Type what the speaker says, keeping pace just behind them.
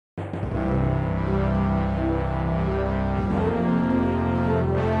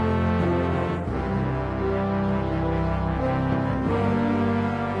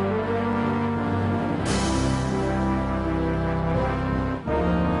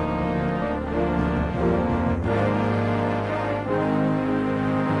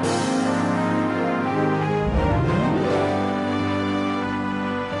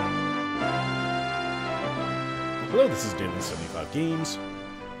Hello, this is David75 Games.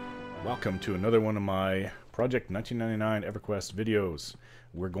 Welcome to another one of my Project 1999 EverQuest videos.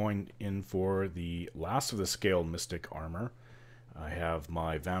 We're going in for the last of the scaled Mystic armor. I have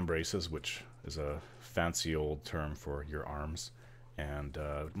my vambraces, which is a fancy old term for your arms, and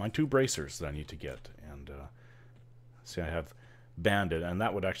my two bracers that I need to get. And see, I have banded, and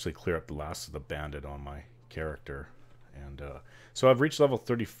that would actually clear up the last of the banded on my character. And so I've reached level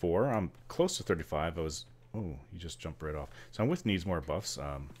 34. I'm close to 35. I was... Oh, you just jumped right off. So I'm with Needsmorebuffs.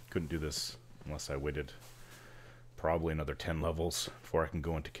 Couldn't do this unless I waited probably another 10 levels before I can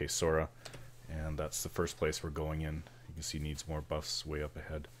go into Kesora. And that's the first place we're going in. You can see Needsmorebuffs way up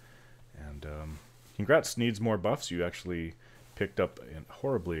ahead. And congrats, Needsmorebuffs. You actually picked up a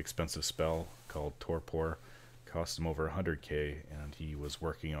horribly expensive spell called Torpor. Cost him over 100k, and he was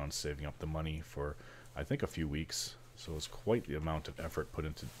working on saving up the money for, I think, a few weeks. So it's quite the amount of effort put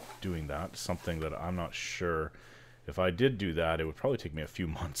into doing that. Something that I'm not sure if I did do that, it would probably take me a few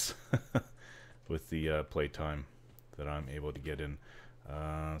months with the playtime that I'm able to get in.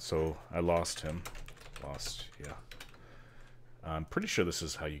 So I lost him. Yeah. I'm pretty sure this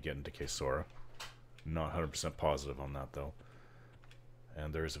is how you get into Kesora. Not 100% positive on that though.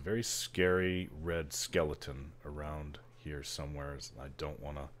 And there's a very scary red skeleton around here somewhere. I don't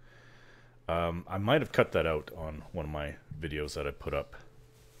want to... I might have cut that out on one of my videos that I put up.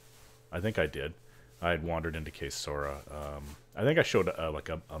 I think I did. I had wandered into Kesora. I think I showed like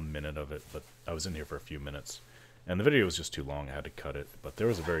a minute of it, but I was in here for a few minutes. And the video was just too long, I had to cut it. But there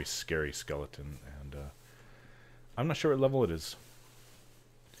was a very scary skeleton, and I'm not sure what level it is.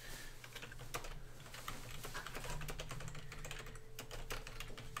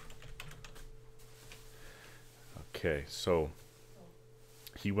 Okay, so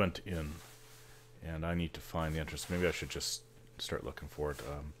he went in. And I need to find the entrance. Maybe I should just start looking for it.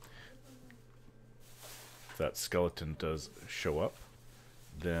 If that skeleton does show up,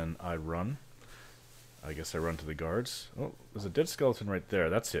 then I run. I guess I run to the guards. Oh, there's a dead skeleton right there.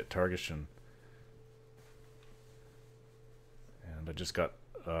 That's it, Targishan. And I just got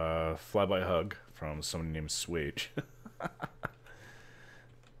a flyby hug from somebody named Swage.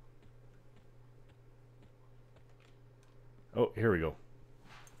 Oh, here we go.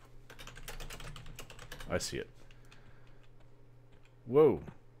 I see it. Whoa.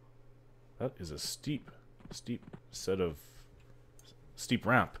 That is a steep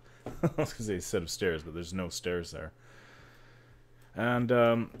ramp. I was going to say a set of stairs, but there's no stairs there.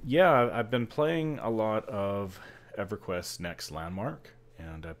 And, yeah, I've been playing a lot of EverQuest Next Landmark,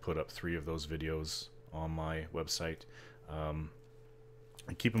 and I put up 3 of those videos on my website. And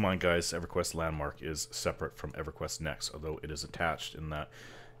keep in mind, guys, EverQuest Landmark is separate from EverQuest Next, although it is attached in that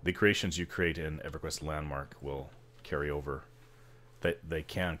the creations you create in EverQuest Landmark will carry over. They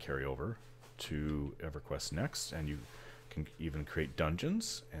can carry over to EverQuest Next, and you can even create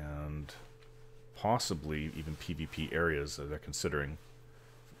dungeons and possibly even PvP areas. They're considering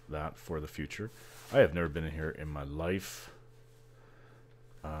that for the future. I have never been in here in my life.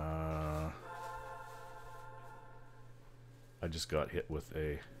 I just got hit with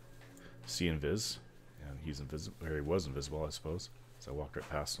a see invis, and he's invisible. Or he was invisible, I suppose. So I walked right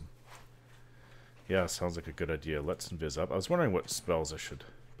past him. Yeah, sounds like a good idea. Let's invis up. I was wondering what spells I should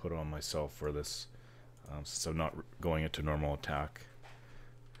put on myself for this, since I'm not going into normal attack.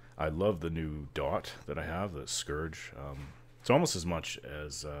 I love the new dot that I have, the Scourge. It's almost as much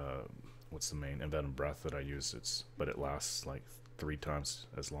as what's the main Envenom Breath that I use. But it lasts like 3 times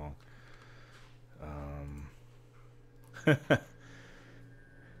as long.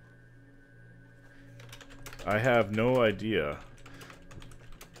 I have no idea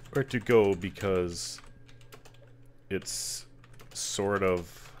where to go because it's sort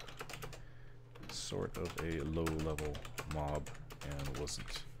of a low-level mob and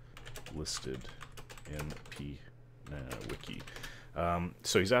wasn't listed in Wiki.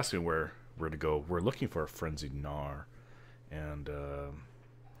 So he's asking where to go. We're looking for a Frenzied Gnar, and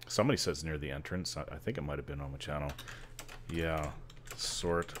somebody says near the entrance. I think it might have been on the channel. Yeah,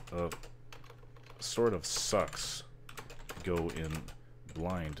 sort of sucks to go in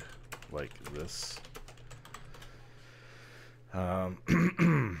blind like this.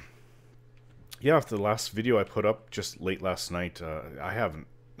 Yeah, after the last video I put up just late last night, I haven't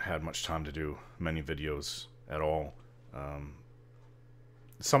had much time to do many videos at all.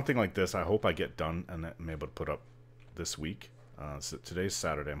 Something like this I hope I get done and I'm able to put up this week. So today's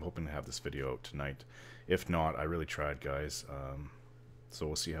Saturday. I'm hoping to have this video out tonight. If not, I really tried, guys. So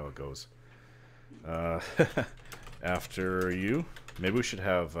we'll see how it goes. After you, maybe we should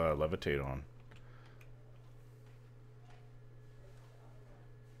have Levitate on.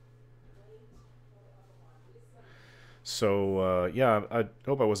 So, yeah, I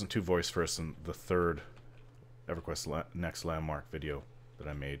hope I wasn't too voice first in the third EverQuest Next Landmark video that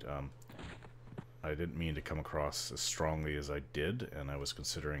I made. I didn't mean to come across as strongly as I did, and I was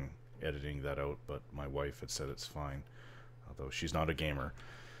considering editing that out, but my wife had said it's fine, although she's not a gamer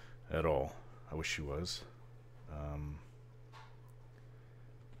at all. I wish she was.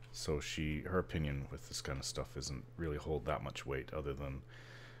 So her opinion with this kind of stuff isn't really hold that much weight, other than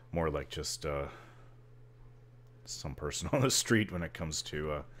more like just some person on the street when it comes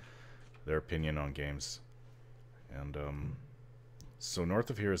to their opinion on games. And so north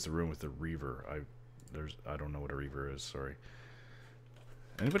of here is the room with the reaver. I don't know what a reaver is, sorry.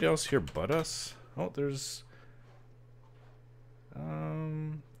 Anybody else here but us? Oh, there's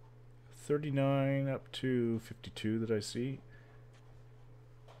 39 up to 52 that I see.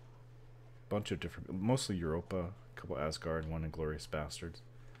 Bunch of different, mostly Europa, a couple Asgard, one Inglorious Bastards.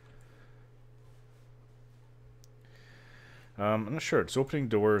 I'm not sure. It's opening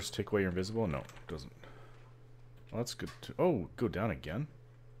doors, take away your invisible? No, it doesn't. Well, that's good too. Oh, go down again?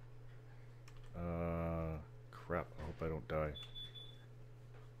 Crap. I hope I don't die.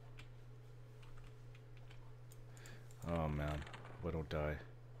 Oh, man. I hope I don't die.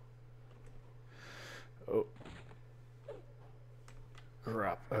 Oh.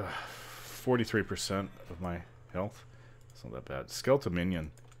 Crap. 43% of my health. It's not that bad. Skeleton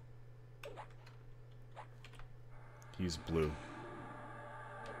Minion. He's blue.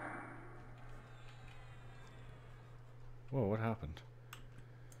 Whoa, what happened?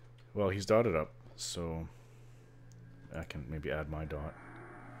 Well, he's dotted up, so I can maybe add my dot.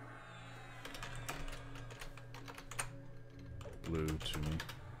 Blue to me.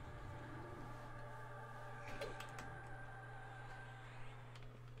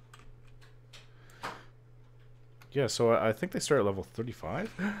 Yeah, so I think they start at level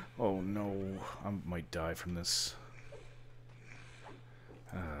 35. Oh no, I might die from this.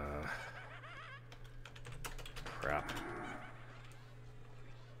 Crap.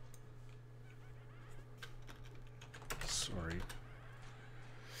 Sorry.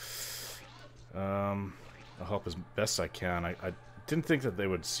 I'll help as best I can. I didn't think that they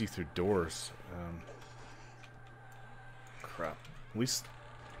would see through doors. Crap. At least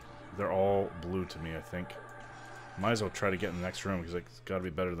they're all blue to me, I think. Might as well try to get in the next room, because it's got to be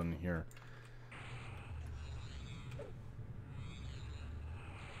better than here.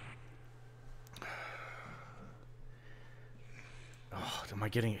 Oh, am I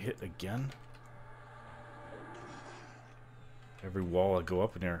getting hit again? Every wall I go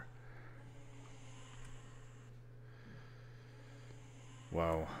up in here.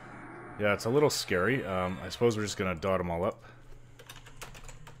 Wow. Yeah, it's a little scary. I suppose we're just going to dot them all up.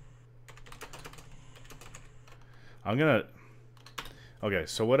 I'm going to... Okay,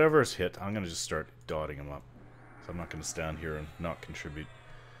 so whatever's hit, I'm going to just start dotting them up. So I'm not going to stand here and not contribute.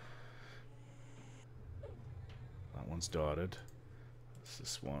 That one's dotted. What's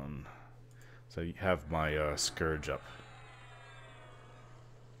this one? So you have my Scourge up.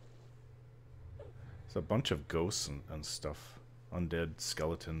 There's a bunch of ghosts and stuff. Undead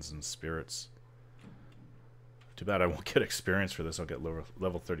skeletons and spirits. Too bad I won't get experience for this. I'll get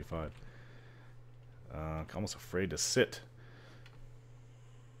level 35. I'm almost afraid to sit.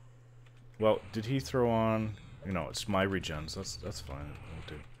 Well, did he throw on... You know, it's my regens. That's fine.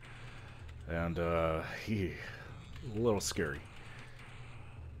 That'll do. And, he... a little scary.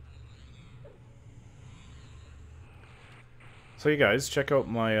 So you guys, check out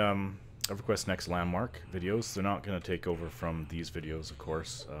my EverQuest Next Landmark videos. They're not going to take over from these videos, of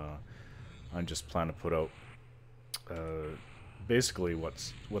course. I just plan to put out basically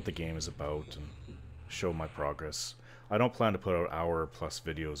what the game is about and show my progress. I don't plan to put out hour-plus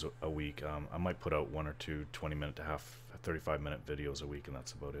videos a week. I might put out 1 or 2 20-minute to 35-minute videos a week, and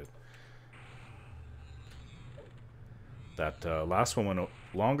that's about it. That last one went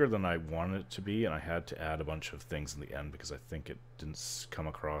longer than I wanted it to be, and I had to add a bunch of things in the end because I think it didn't come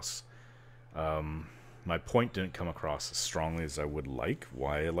across... my point didn't come across as strongly as I would like,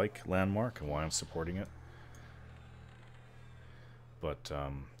 why I like Landmark and why I'm supporting it. But,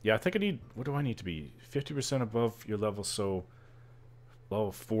 yeah, I think I need... What do I need to be? 50% above your level, so...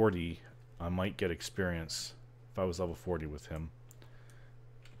 Level 40, I might get experience if I was level 40 with him.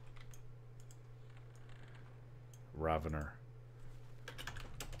 Ravener.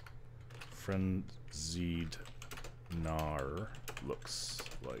 Frenzied Gnar looks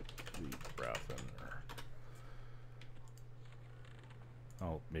like the Ravener.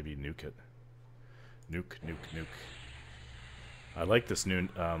 Oh, maybe nuke it. Nuke, nuke, nuke. I like this new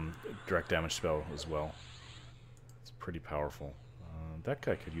direct damage spell as well. It's pretty powerful. That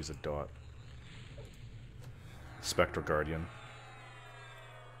guy could use a dot. Spectral Guardian.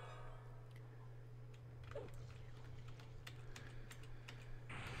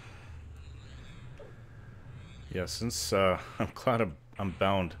 Yeah, since I'm glad I'm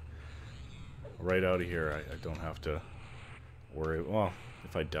bound right out of here, I don't have to worry. Well,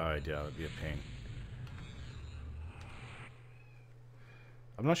 if I died, yeah, that'd be a pain.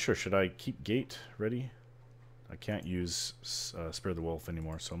 I'm not sure. Should I keep gate ready? I can't use Spare the Wolf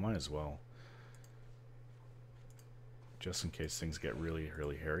anymore, so I might as well. Just in case things get really,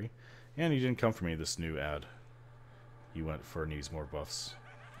 really hairy. And he didn't come for me, this new ad. He went for Needsmorebuffs.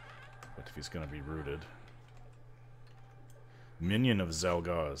 But if he's going to be rooted. Minion of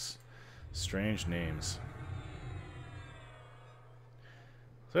Zalgaz. Strange names.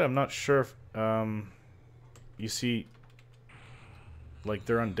 So I'm not sure if... you see... Like,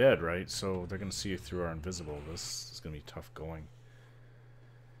 they're undead, right? So they're going to see you through our invisible. This is going to be tough going.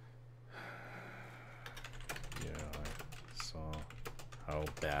 Yeah, I saw how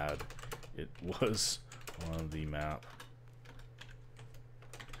bad it was on the map.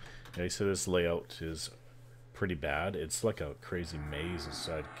 Yeah, so this layout is pretty bad. It's like a crazy maze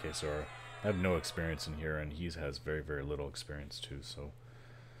inside KSR. I have no experience in here, and he has very, very little experience too, so...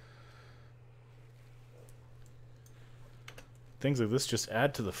 Things like this just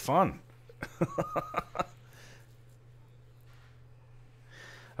add to the fun.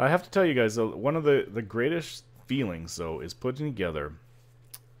 I have to tell you guys, though, one of the greatest feelings, though, is putting together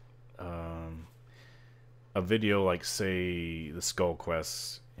a video like, say, the Skull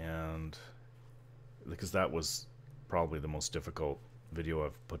Quest, and because that was probably the most difficult video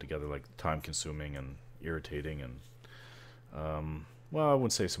I've put together, like time-consuming and irritating, and well, I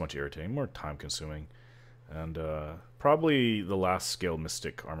wouldn't say so much irritating, more time-consuming. And probably the last scale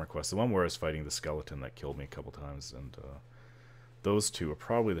Mystic Armor Quest, the one where I was fighting the skeleton that killed me a couple times, and those two are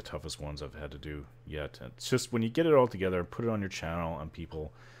probably the toughest ones I've had to do yet. And it's just when you get it all together, put it on your channel, and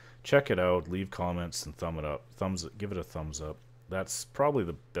people check it out, leave comments, and give it a thumbs up. That's probably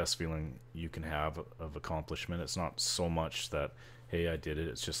the best feeling you can have of accomplishment. It's not so much that, hey, I did it.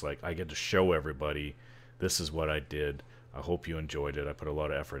 It's just like, I get to show everybody, this is what I did. I hope you enjoyed it. I put a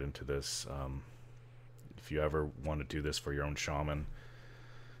lot of effort into this. If you ever want to do this for your own shaman,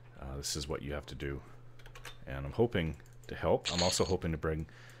 this is what you have to do. And I'm hoping to help. I'm also hoping to bring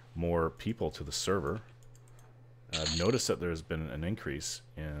more people to the server. I've noticed that there's been an increase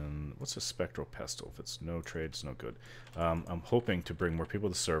in... What's a spectral pestle? If it's no trade, it's no good. I'm hoping to bring more people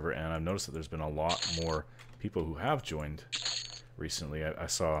to the server, and I've noticed that there's been a lot more people who have joined recently. I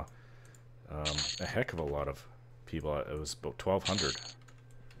saw a heck of a lot of people. It was about 1,200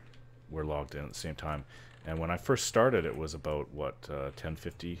 were logged in at the same time. And when I first started, it was about, what,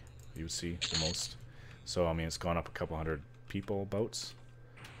 1050, you would see, the most. So, I mean, it's gone up a couple hundred people, abouts.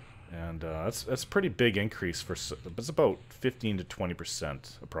 And that's a pretty big increase for... It's about 15 to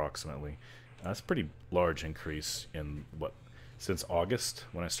 20%, approximately. That's a pretty large increase in, what, since August,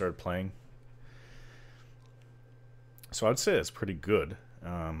 when I started playing. So I'd say that's pretty good.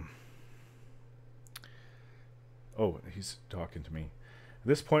 Oh, he's talking to me. At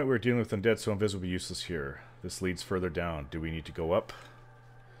this point, we're dealing with undead, so invis will be useless here. This leads further down. Do we need to go up?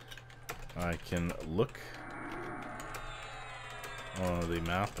 I can look on the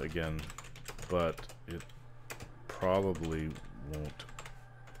map again, but it probably won't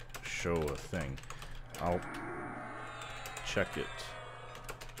show a thing. I'll check it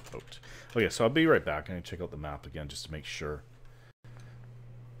out. Okay, so I'll be right back. I'm going to check out the map again just to make sure.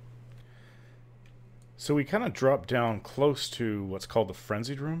 So we kind of dropped down close to what's called the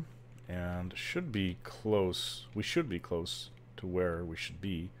Frenzied Room, and should be close. We should be close to where we should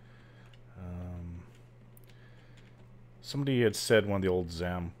be. Somebody had said, one of the old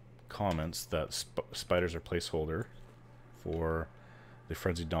Zam comments, that spiders are placeholder for the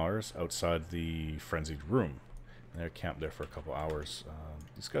Frenzied Gnawers outside the Frenzied Room. And they're camped there for a couple hours.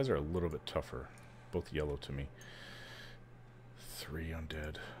 These guys are a little bit tougher. Both yellow to me. 3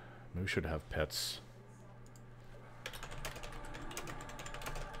 undead. Maybe we should have pets.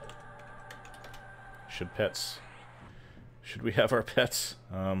 Should we have our pets?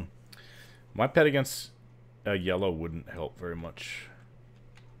 My pet against yellow wouldn't help very much.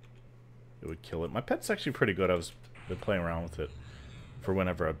 It would kill it. My pet's actually pretty good. I've been playing around with it for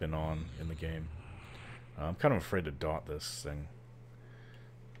whenever I've been on in the game. I'm kind of afraid to dot this thing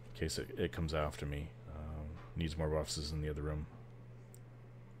in case it comes after me. Needsmorebuffs is in the other room.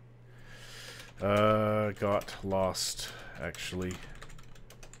 Got lost, actually.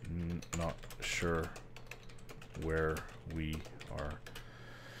 Not sure where we are.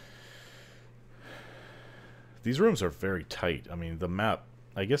 These rooms are very tight. I mean, the map,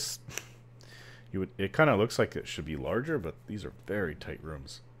 I guess It kind of looks like it should be larger, but these are very tight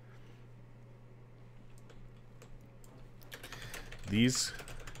rooms. These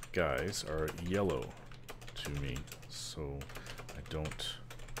guys are yellow to me, so I don't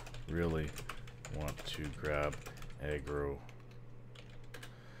really want to grab aggro.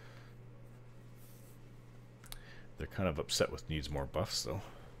 They're kind of upset with Needsmorebuffs though.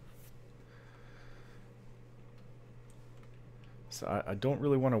 So I don't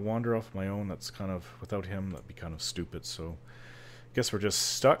really want to wander off my own. That's kind of, without him, that'd be kind of stupid. So I guess we're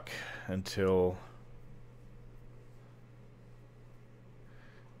just stuck until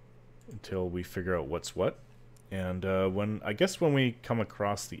we figure out what's what. And I guess when we come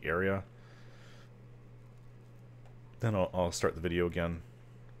across the area, then I'll start the video again.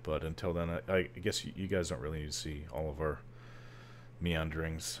 But until then, I guess you guys don't really need to see all of our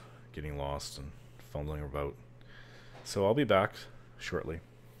meanderings, getting lost and fumbling about. So I'll be back shortly.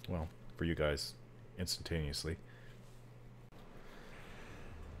 Well, for you guys, instantaneously.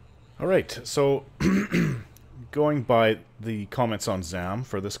 Alright, so going by the comments on Zam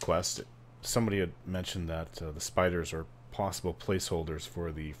for this quest, somebody had mentioned that the spiders are possible placeholders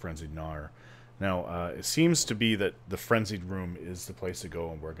for the Frenzied Gnawer. Now, it seems to be that the Frenzied Room is the place to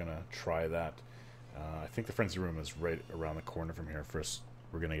go, and we're going to try that. I think the Frenzied Room is right around the corner from here. First,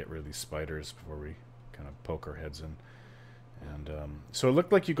 we're going to get rid of these spiders before we kind of poke our heads in. And so it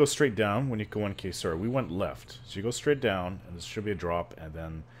looked like you go straight down when you go in Iksar. We went left. So you go straight down, and there should be a drop, and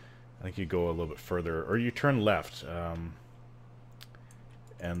then I think you go a little bit further, or you turn left,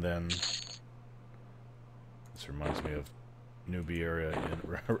 and then this reminds me of newbie area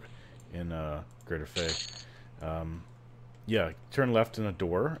in Greater Fae. Yeah, turn left in a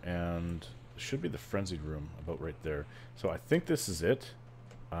door, and it should be the Frenzied Room about right there. So I think this is it.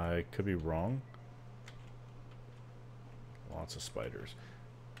 I could be wrong. Lots of spiders.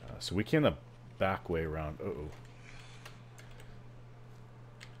 So we came the back way around. Uh-oh.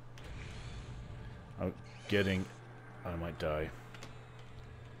 I'm getting... I might die.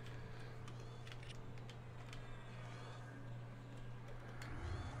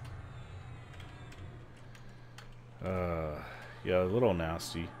 Yeah, a little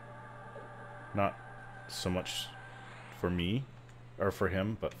nasty. Not so much for me, or for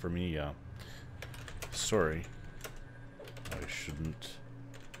him, but for me, yeah. Sorry. I shouldn't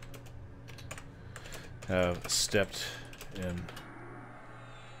have stepped in.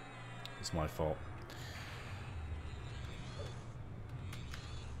 It's my fault.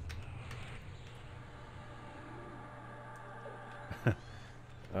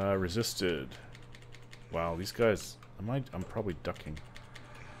 Resisted. Wow, these guys... I'm probably ducking.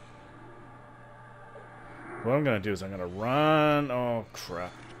 What I'm gonna do is I'm gonna run... Oh,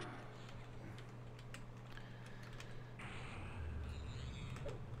 crap.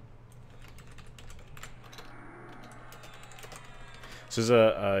 This is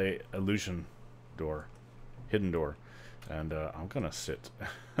a illusion door. Hidden door. And I'm gonna sit.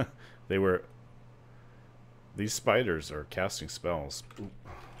 These spiders are casting spells. Ooh.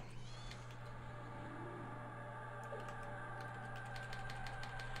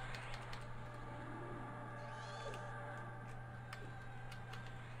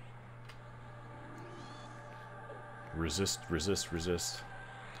 Resist, resist, resist.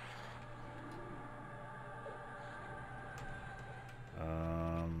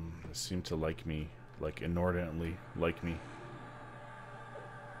 They seem to like me, like inordinately like me.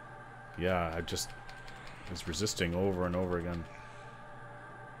 Yeah, I was resisting over and over again.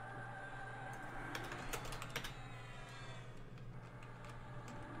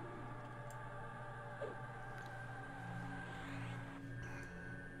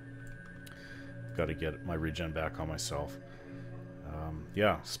 Got to get my regen back on myself.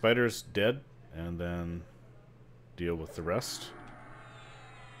 Yeah, spider's dead, and then deal with the rest.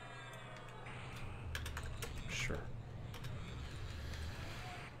 Sure.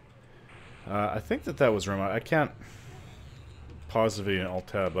 I think that was remote. I can't pause the video and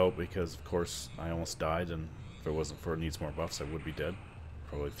alt-tab out because, of course, I almost died, and if it wasn't for Needsmorebuffs, I would be dead.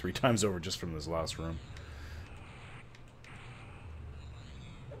 Probably 3 times over just from this last room.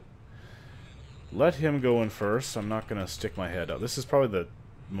 Let him go in first. I'm not going to stick my head out. This is probably the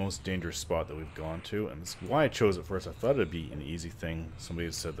most dangerous spot that we've gone to, and this is why I chose it first. I thought it'd be an easy thing. Somebody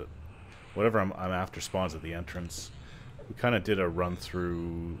had said that whatever I'm after spawns at the entrance. We kind of did a run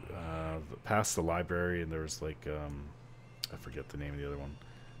through past the library, and there was like I forget the name of the other one.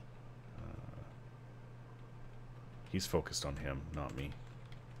 He's focused on him, not me.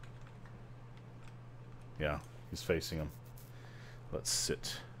 Yeah, he's facing him. Let's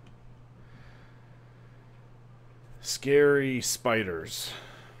sit. Scary spiders.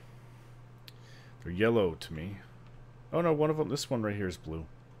 They're yellow to me. Oh no, one of them, this one right here is blue.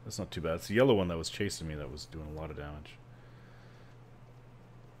 That's not too bad. It's the yellow one that was chasing me that was doing a lot of damage.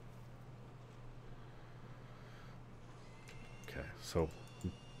 Okay, so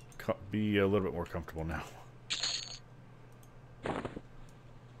be a little bit more comfortable now.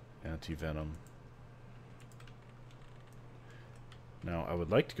 Anti-venom. Now, I would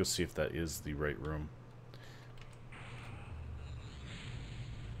like to go see if that is the right room.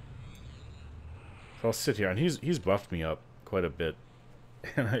 So I'll sit here, and he's buffed me up quite a bit,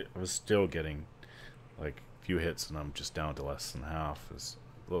 and I was still getting like a few hits, and I'm just down to less than half. It's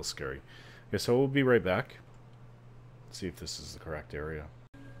a little scary. Okay, so we'll be right back. See if this is the correct area.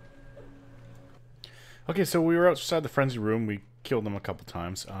 Okay, so we were outside the frenzy room. We killed them a couple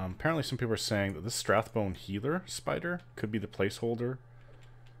times. Apparently some people are saying that this Strathbone healer spider could be the placeholder.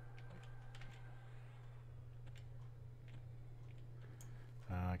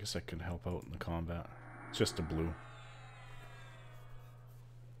 I guess I can help out in the combat. It's just a blue.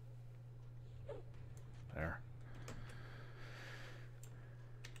 There.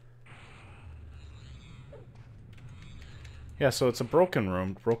 Yeah, so it's a broken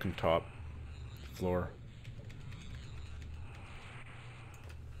room, broken top floor.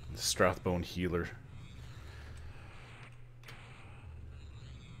 The Strathbone healer.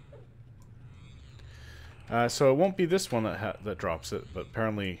 So it won't be this one that drops it, but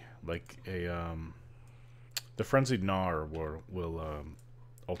apparently, like the frenzied gnawer will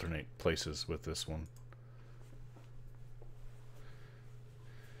alternate places with this one.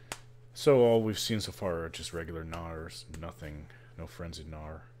 So all we've seen so far are just regular gnawers, nothing, no frenzied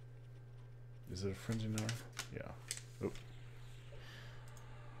gnawer. Is it a frenzied gnawer? Yeah. Oop.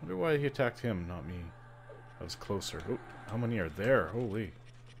 Wonder why he attacked him, not me. I was closer. Oop. How many are there? Holy.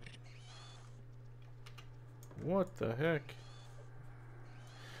 What the heck?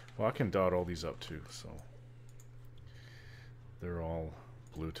 Well, I can dot all these up too, so they're all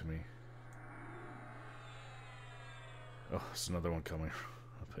blue to me. Oh, there's another one coming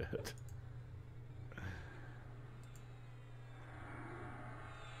up ahead.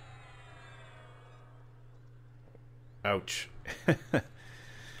 Ouch.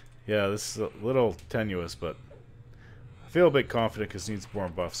 Yeah, this is a little tenuous, but I feel a bit confident because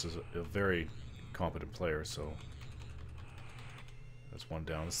Needsmorebuffs is a very competent player, so that's one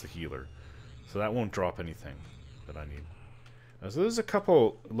down. It's the healer, so that won't drop anything that I need. So there's a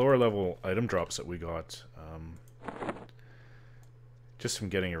couple lower level item drops that we got just from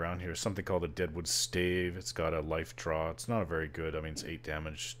getting around here. Something called a Deadwood Stave. It's got a life draw. It's not a very good. I mean, it's 8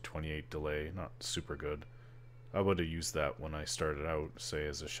 damage, 28 delay. Not super good. I would have used that when I started out, say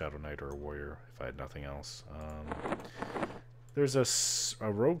as a Shadow Knight or a Warrior, if I had nothing else. There's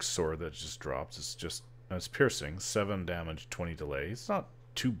a Rogue Sword that just drops. It's piercing, 7 damage, 20 delay. It's not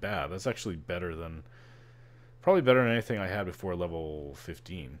too bad. That's actually better than, probably better than anything I had before level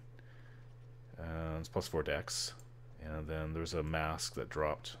 15. It's plus 4 dex. And then there's a mask that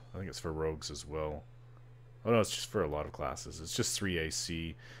dropped. I think it's for rogues as well. Oh no, it's just for a lot of classes. It's just 3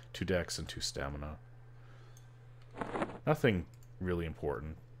 AC, 2 dex, and 2 stamina. Nothing really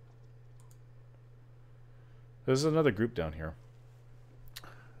important. There's another group down here.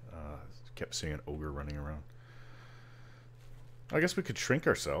 Kept seeing an ogre running around. I guess we could shrink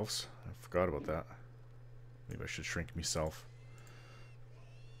ourselves. I forgot about that. Maybe I should shrink myself.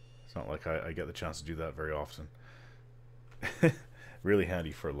 It's not like I get the chance to do that very often. Really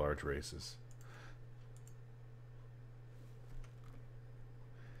handy for large races.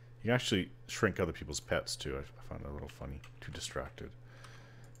 You can actually shrink other people's pets too. I find that a little funny. Too distracted.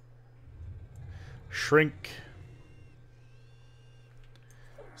 Shrink.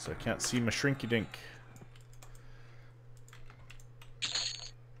 So I can't see my shrinky dink.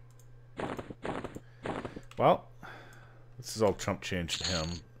 Well, this is all chump change to him.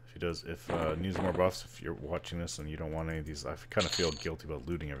 If he does, if Needsmorebuffs, if you're watching this and you don't want any of these, I kind of feel guilty about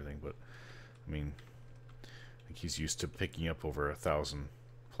looting everything, but I mean, I think he's used to picking up over 1,000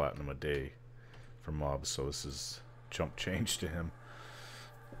 platinum a day for mobs, so this is chump change to him.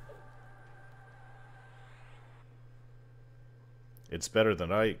 It's better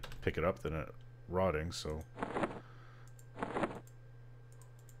than I pick it up than it rotting, so.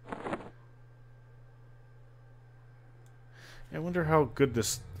 I wonder how good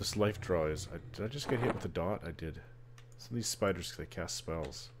this life draw is. Did I just get hit with a dot? I did. Some of these spiders, they cast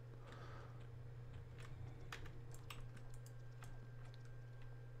spells.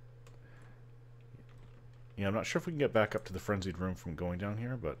 Yeah, I'm not sure if we can get back up to the frenzied room from going down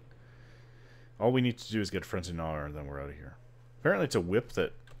here, but all we need to do is get frenzied gnawer and then we're out of here. Apparently it's a whip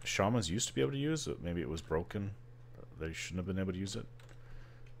that shamans used to be able to use. Maybe it was broken. They shouldn't have been able to use it.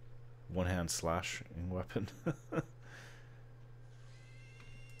 one-hand slashing weapon. I'm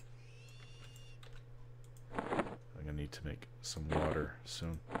gonna need to make some water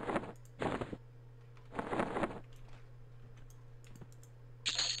soon.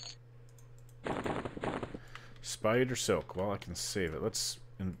 Spider silk. Well, I can save it. Let's...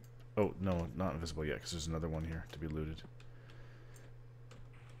 oh, no, not invisible yet, because there's another one here to be looted.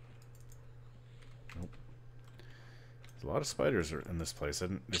 Nope. There's a lot of spiders in this place.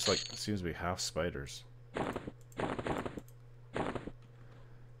 There's like, it seems to be half spiders.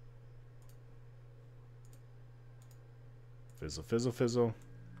 Fizzle, fizzle, fizzle.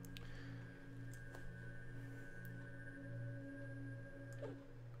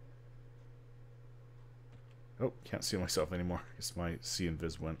 Oh, can't see myself anymore. I guess my see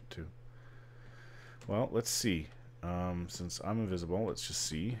invis went too. Well, let's see. Since I'm invisible, let's just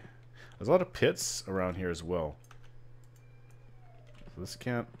see. There's a lot of pits around here as well. So this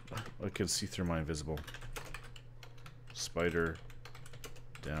can't... I can see through my invisible. Spider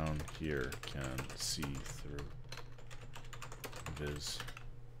down here can see through invis.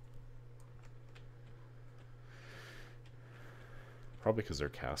 Probably because they're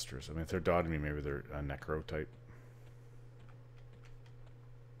casters. I mean, if they're dotting me, maybe they're a necro type.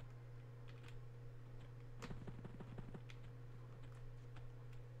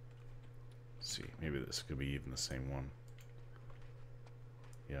 Let's see, maybe this could be even the same one.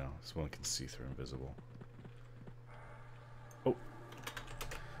 Yeah, this one can see through invisible. Oh.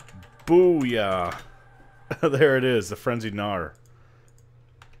 Booyah! There it is, the Frenzied Gnawer.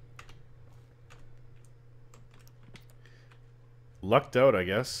 Lucked out, I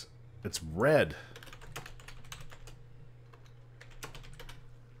guess. It's red.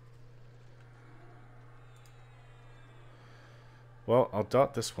 Well, I'll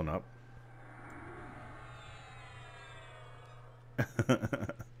dot this one up.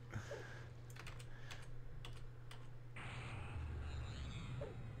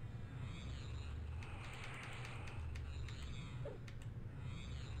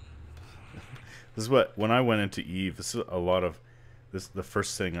 This is what, when I went into Eve, this is a lot of... This the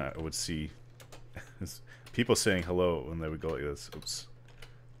first thing I would see is people saying hello when they would go like this. Oops,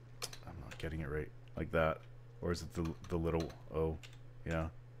 I'm not getting it right. Like that, or is it the little O? Yeah,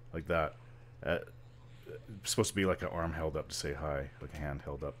 like that. It's supposed to be like an arm held up to say hi, like a hand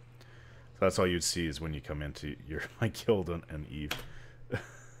held up. So that's all you'd see is when you come into your my guild and Eve.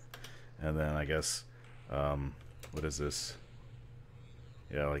 And then I guess, what is this?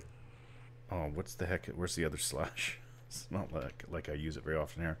 Yeah, like, oh, what's the heck? Where's the other slash? It's not like I use it very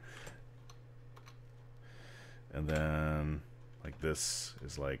often here. And then like this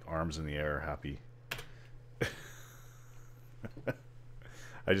is like arms in the air, happy.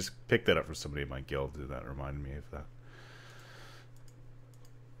 I just picked that up from somebody in my guild, and that reminded me of that.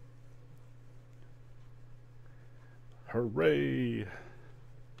 Hooray!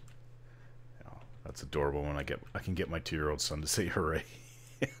 Oh, that's adorable when I can get my 2-year-old son to say hooray.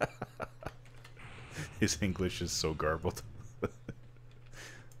 His English is so garbled.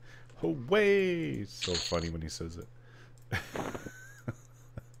 Hooray! It's so funny when he says it.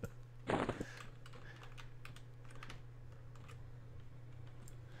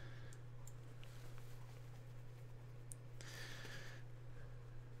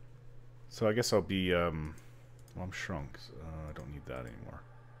 So I guess I'll be, well, I'm shrunk. So, I don't need that anymore.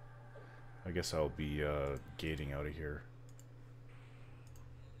 I guess I'll be gating out of here.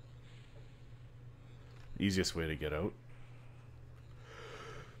 Easiest way to get out.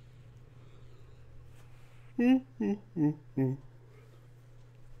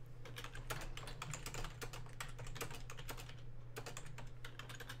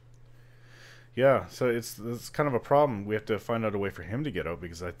 Yeah, so it's kind of a problem. We have to find out a way for him to get out,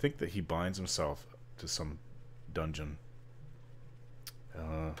 because I think that he binds himself to some dungeon.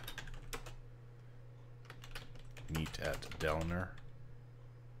 Meet at Delner.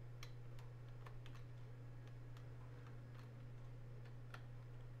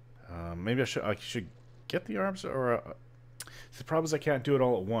 Maybe I should get the arms, or the problem is I can't do it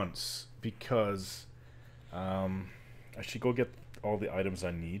all at once, because I should go get all the items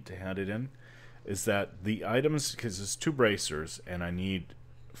I need to hand it in. Is that the items, because there's 2 bracers and I need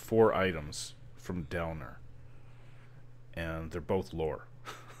 4 items from Delner, and they're both lore.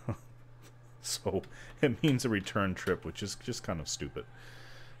 So it means a return trip, which is just kind of stupid.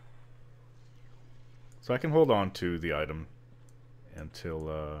 So I can hold on to the item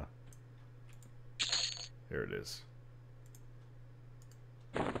until there it is.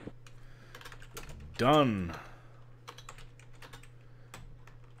 Done.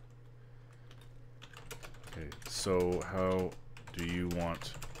 Okay, so how do you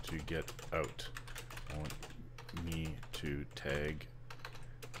want to get out. I want me to tag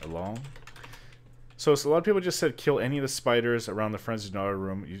along. So a lot of people just said kill any of the spiders around the Frenzied Naughter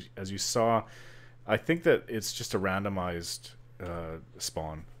room. As you saw, I think that it's just a randomized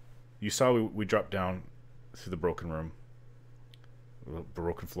spawn. You saw we dropped down through the broken room, the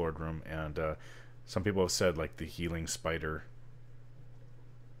broken floored room, and some people have said like the healing spider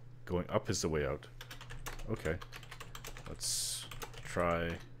going up is the way out. Okay, let's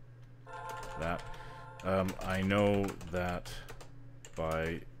try that. I know that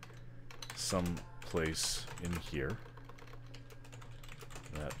by some place in here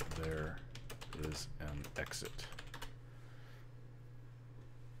that there is an exit.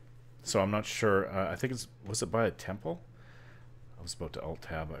 So I'm not sure. I think was it by a temple? I was about to alt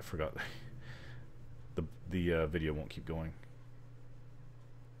tab. I forgot. the video won't keep going.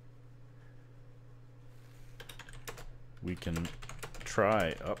 We can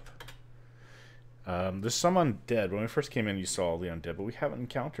try up. There's some undead. When we first came in, you saw all the undead, but we haven't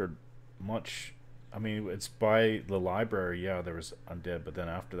encountered much. I mean, it's by the library. Yeah, there was undead, but then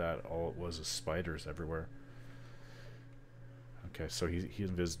after that, all it was is spiders everywhere. Okay, so he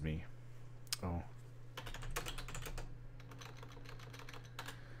invised me. Oh.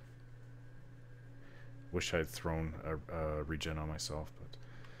 Wish I'd thrown a regen on myself, but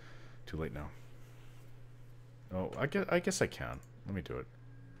too late now. Oh, I guess I can. Let me do it.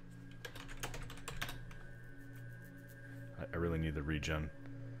 I really need the regen.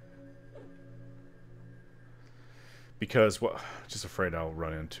 Because, well, just afraid I'll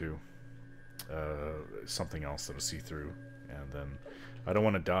run into something else that'll see through. And then I don't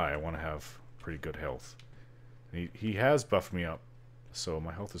want to die. I want to have pretty good health. He has buffed me up, so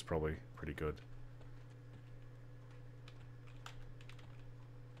my health is probably pretty good.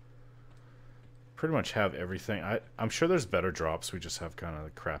 Pretty much have everything. I'm sure there's better drops. We just have kind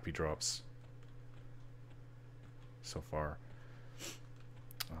of crappy drops so far.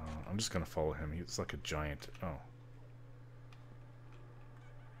 I'm just going to follow him. He's like a giant. Oh.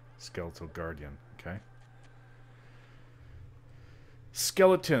 Skeletal Guardian. Okay.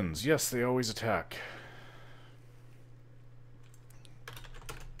 Skeletons. Yes, they always attack.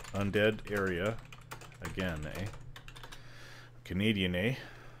 Undead area. Again, eh? Canadian, eh?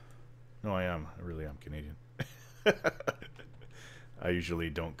 No, I am. I really am Canadian. I usually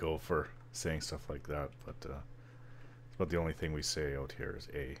don't go for saying stuff like that, but it's about the only thing we say out here is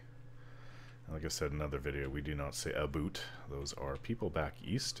a. And like I said in another video, we do not say a boot. Those are people back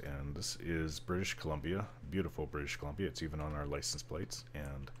east, and this is British Columbia. Beautiful British Columbia. It's even on our license plates,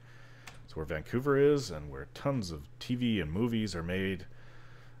 and it's where Vancouver is, and where tons of TV and movies are made.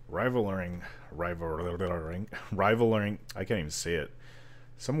 Rivaling. I can't even say it.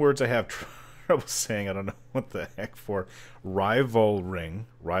 Some words I have trouble saying. I don't know what the heck for. Rivaling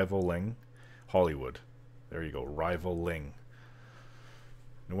Hollywood. There you go. Rivaling.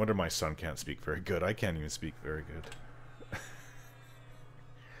 No wonder my son can't speak very good. I can't even speak very good.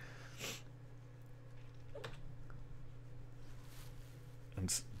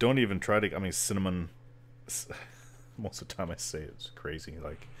 And don't even try to. I mean, cinnamon. Most of the time I say it's crazy.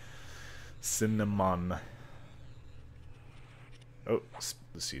 Like cinnamon. Oh, let's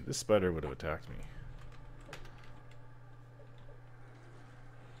see. This spider would have attacked me.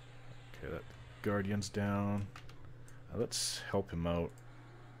 Okay, that guardian's down. Let's help him out.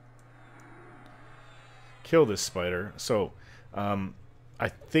 Kill this spider. So, I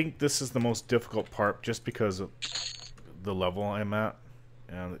think this is the most difficult part just because of the level I'm at.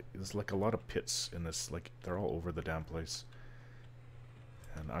 And there's like a lot of pits in this. Like, they're all over the damn place.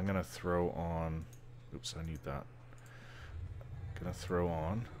 And I'm going to throw on... Oops, I need that. Gonna throw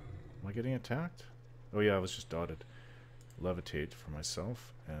on. Am I getting attacked? Oh yeah, I was just dotted. Levitate for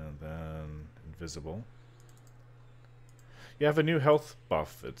myself, and then invisible. You have a new health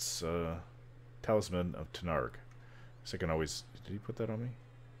buff. It's Talisman of Tenarg. So I can always. Did he put that on me?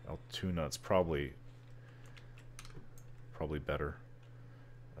 Altoona. It's probably better.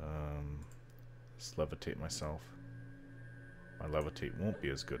 Let's levitate myself. My levitate won't be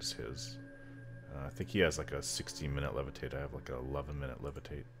as good as his. I think he has like a 16-minute levitate. I have like a 11-minute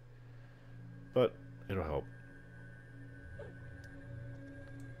levitate. But it'll help.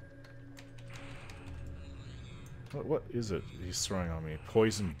 What is it he's throwing on me?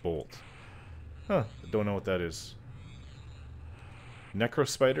 Poison bolt. Huh. I don't know what that is. Necro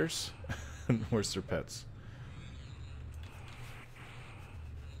spiders? Where's their pets?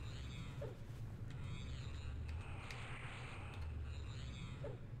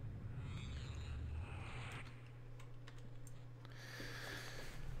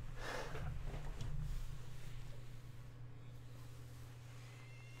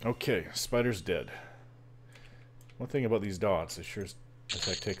 Okay, spider's dead. One thing about these dots, they sure as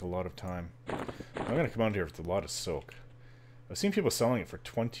heck take a lot of time. I'm gonna come out here with a lot of silk. I've seen people selling it for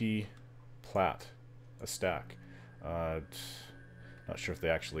 20 plat a stack. Not sure if they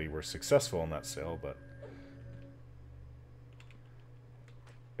actually were successful in that sale, but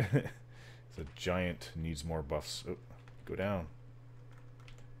it's a giant Needsmorebuffs. Oh, go down.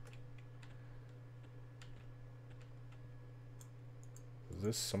 Is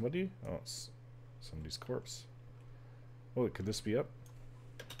this somebody? Oh, it's somebody's corpse. Oh, could this be up?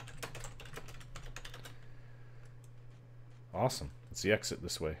 Awesome. It's the exit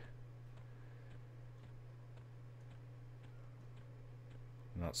this way.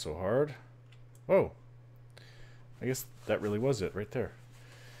 Not so hard. Oh. I guess that really was it right there.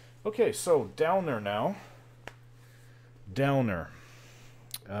 Okay, so downer now. Downer.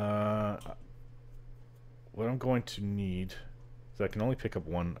 What I'm going to need is I can only pick up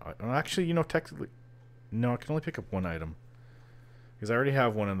one. Actually, you know, technically, no, I can only pick up one item because I already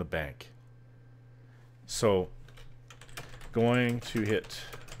have one in the bank. So, going to hit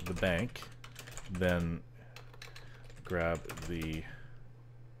the bank, then grab the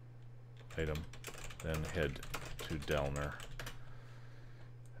item, then head to Delner.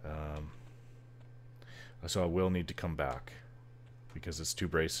 So I will need to come back because it's 2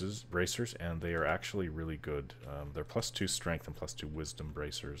 bracers, and they are actually really good. They're +2 strength and +2 wisdom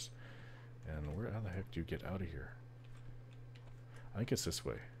bracers. And how the heck do you get out of here? I think it's this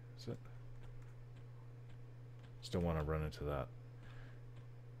way. Is it? Still want to run into that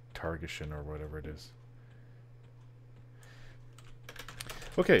Targashin or whatever it is.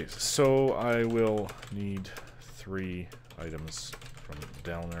 Okay, so I will need 3 items from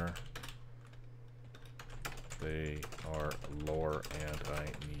Delner. They are lore, and I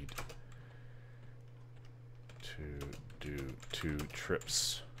need to do 2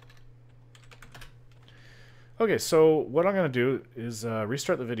 trips. Okay, so what I'm going to do is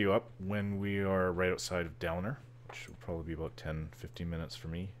restart the video up when we are right outside of Delner, which will probably be about 10-15 minutes for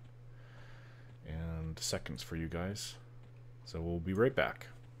me, and seconds for you guys. So we'll be right back.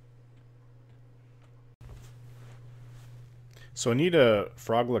 So I need a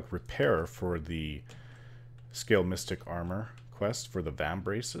Froglock repair for the Scale Mystic Armor quest for the Vam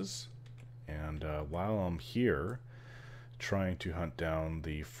Braces. And while I'm here trying to hunt down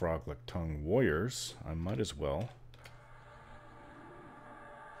the Froglock Tongue Warriors, I might as well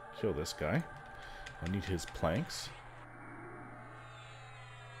kill this guy. I need his planks.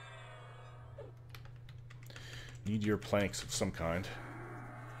 Need your planks of some kind.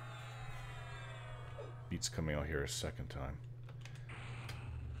 Beats coming out here a second time.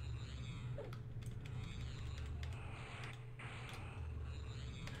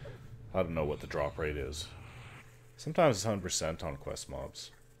 I don't know what the drop rate is. Sometimes it's 100% on quest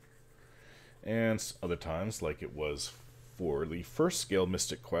mobs. And other times, like it was for the first Scale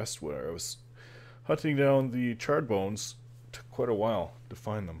Mystic quest where I was hunting down the charred bones, took quite a while to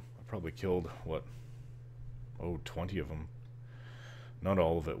find them. I probably killed, what, 20 of them. Not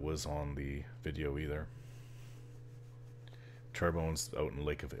all of it was on the video either. Charred bones out in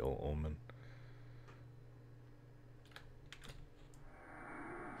Lake of Ill Omen.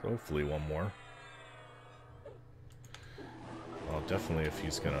 So hopefully one more. Well, definitely if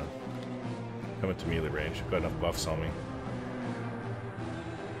he's gonna come into melee range. I've got enough buffs on me.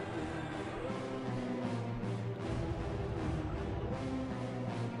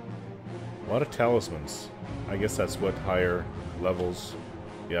 A lot of talismans. I guess that's what higher levels.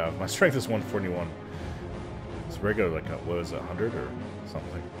 Yeah, my strength is 141. It's regular, like, what is it, 100 or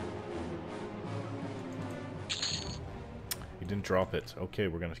something? He didn't drop it. Okay,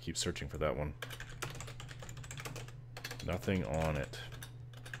 we're gonna keep searching for that one. Nothing on it.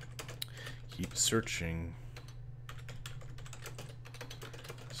 Keep searching,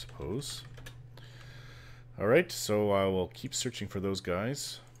 I suppose. Alright, so I will keep searching for those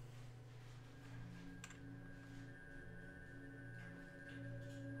guys.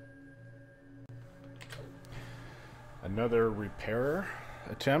 Another repair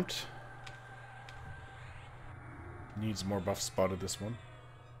attempt. Needsmorebuffs spotted this one.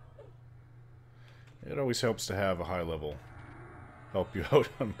 It always helps to have a high level help you out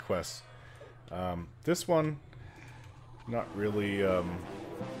on quests. This one, not really.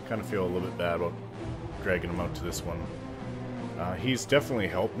 Kind of feel a little bit bad about dragging him out to this one. He's definitely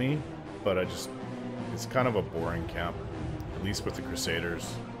helped me, but it's kind of a boring camp. At least with the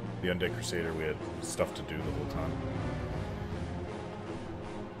Crusaders, the Undead Crusader, we had stuff to do the whole time.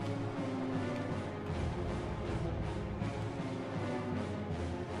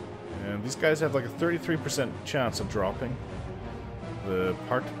 And these guys have like a 33% chance of dropping. the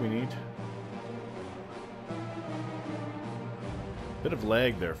part we need. Bit of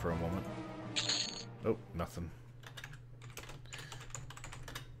lag there for a moment. Oh, nothing.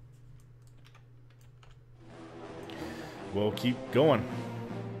 We'll keep going.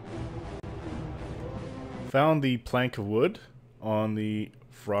 Found the plank of wood on the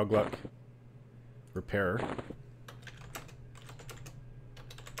frogluck repair.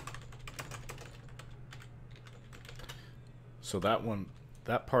 So that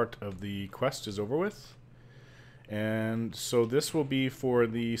part of the quest is over with. And so this will be for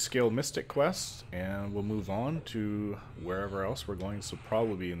the Scaled Mystic quest, and we'll move on to wherever else we're going. So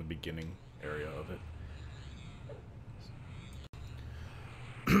probably be in the beginning area of it.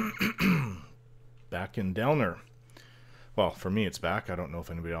 Back in Delner. Well, for me it's back. I don't know if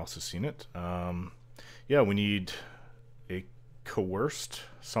anybody else has seen it. Yeah, we need a coerced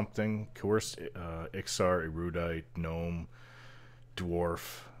something. Coerced Iksar, erudite, gnome,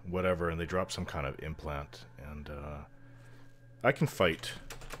 dwarf, whatever, and they drop some kind of implant. And I can fight.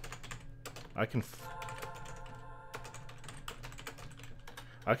 I can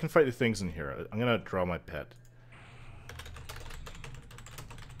fight the things in here. I'm gonna draw my pet.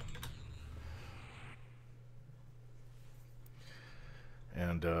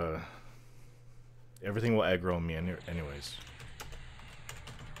 And everything will aggro me anyways.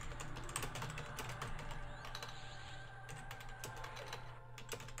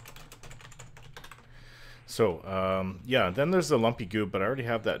 So, yeah, then there's the lumpy goo, but I already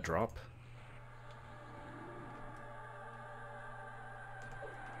have that drop.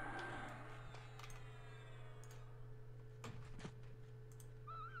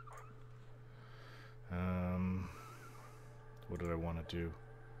 What did I want to do?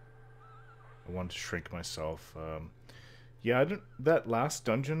 I wanted to shrink myself. Yeah, that last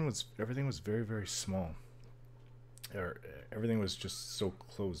dungeon was, everything was very, very small. Everything was just so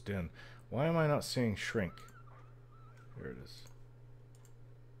closed in. Why am I not seeing shrink? Here it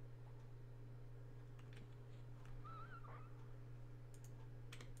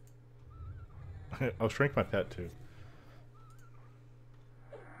is. I'll shrink my pet too.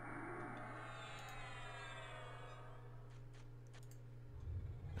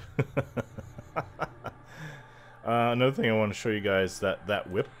 Another thing I want to show you guys, that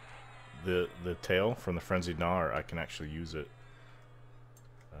whip, the tail from the Frenzied Gnawer, I can actually use it.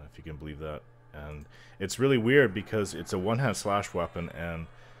 If you can believe that. And it's really weird because it's a one-hand slash weapon, and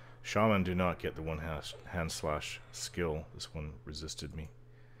Shaman do not get the one-hand slash skill. This one resisted me.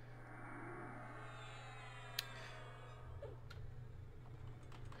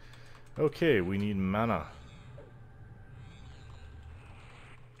 Okay, we need mana.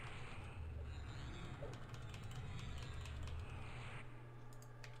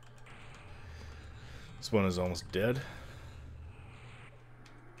 This one is almost dead.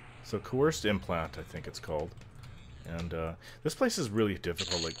 So coerced implant, I think it's called. And this place is really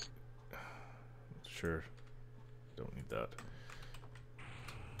difficult. Like, sure, don't need that.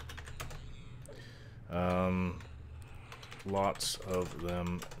 Lots of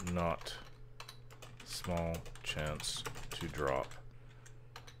them, not small chance to drop.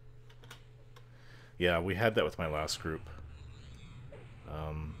 Yeah, we had that with my last group.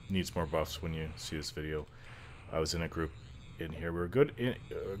 Needsmorebuffs, when you see this video. I was in a group in here. We were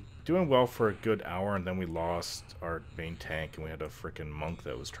doing well for a good hour, and then we lost our main tank, and we had a freaking monk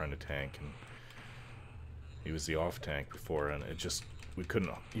that was trying to tank, and he was the off tank before, and it just, he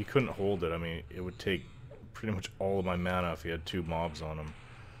couldn't hold it. I mean, it would take pretty much all of my mana if he had 2 mobs on him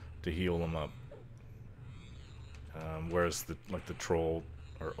to heal him up. Whereas the troll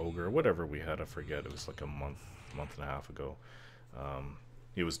or ogre, whatever we had, I forget, it was like a month and a half ago.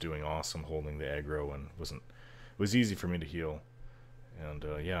 He was doing awesome holding the aggro, and it was easy for me to heal. And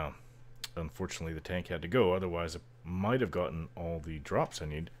yeah, unfortunately the tank had to go, otherwise I might have gotten all the drops I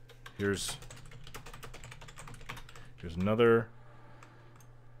need. Here's another.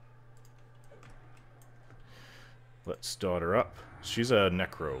 Let's dot her up. She's a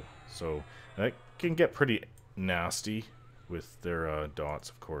necro, so that can get pretty nasty with their dots,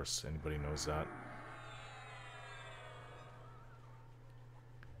 of course. Anybody knows that.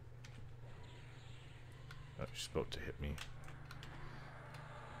 Oh, she's about to hit me.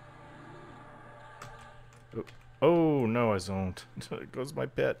 Oh no, I zoned. There goes my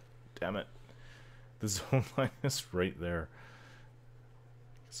pet. Damn it. The zone line is right there.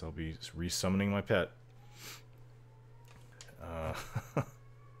 Guess I'll be resummoning my pet.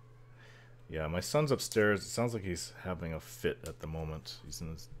 Yeah, my son's upstairs. It sounds like he's having a fit at the moment. He's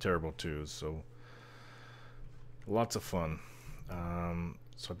in this terrible twos, so lots of fun.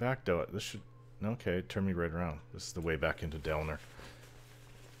 So I backed out. This should, okay, turn me right around. This is the way back into Delner.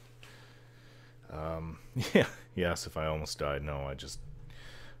 Yeah, yes, if I almost died. No, I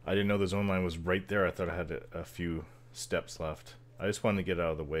didn't know the zone line was right there. I thought I had a few steps left. I just wanted to get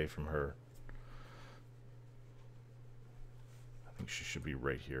out of the way from her. I think she should be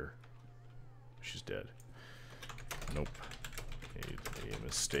right here. She's dead. Nope. Made a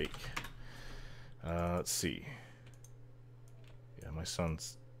mistake. Let's see. Yeah, my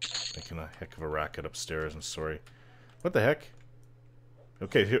son's making a heck of a racket upstairs. I'm sorry. What the heck?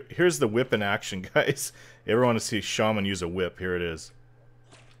 Okay, here's the whip in action, guys. You ever want to see Shaman use a whip? Here it is.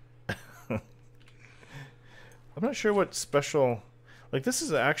 I'm not sure what special... Like, this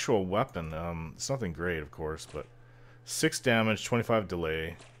is an actual weapon. It's nothing great, of course, but... 6 damage, 25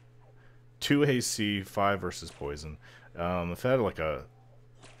 delay, 2 AC, 5 versus poison. If it had, like,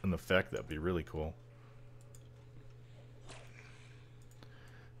 an effect, that'd be really cool.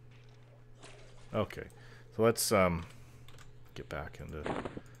 Okay, so let's, get back into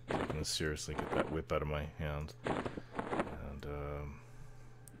taking this seriously, get that whip out of my hand. And,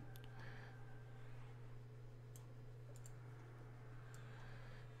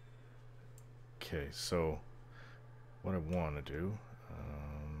 okay, so what I want to do,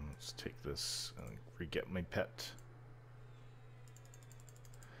 let's take this and re-get my pet.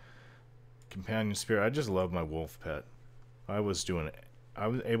 Companion spirit, I just love my wolf pet. I was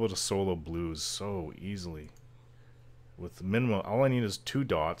able to solo blues so easily. With minimal, all I need is 2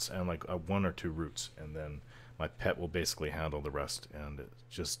 dots and like 1 or 2 roots, and then my pet will basically handle the rest. And it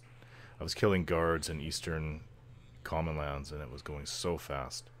just, I was killing guards in eastern common lands, and it was going so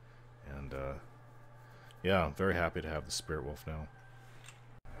fast. And yeah, I'm very happy to have the spirit wolf now.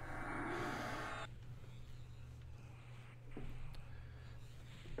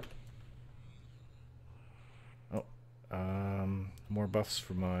 Oh, more buffs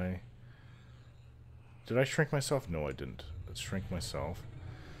for my... Did I shrink myself? No, I didn't. Let's shrink myself.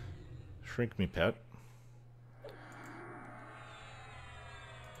 Shrink me, pet.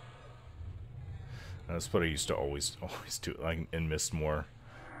 That's what I used to always do in Needsmorebuffs.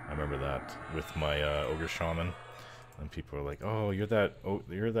 I remember that with my ogre shaman, and people were like, "Oh, you're that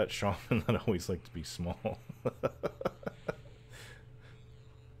shaman that always liked to be small."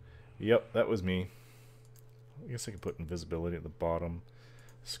 Yep, that was me. I guess I could put invisibility at the bottom.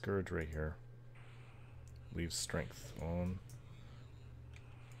 Scourge right here. Leave strength on.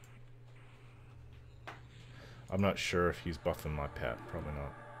 I'm not sure if he's buffing my pet. Probably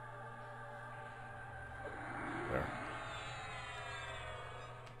not. There.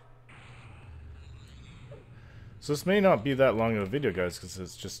 So this may not be that long of a video, guys, because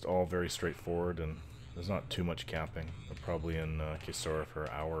it's just all very straightforward and there's not too much camping. We're probably in Iksar for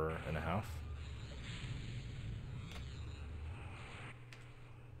an hour and a half.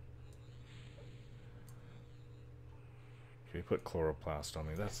 Okay, put chloroplast on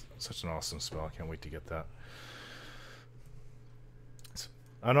me. That's such an awesome spell. I can't wait to get that.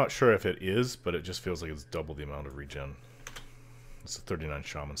 I'm not sure if it is, but it just feels like it's double the amount of regen. It's a 39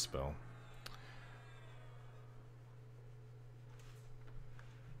 shaman spell.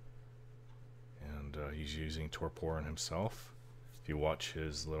 And he's using torpor on himself. If you watch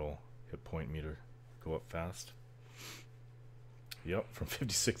his little hit point meter go up fast. Yep, from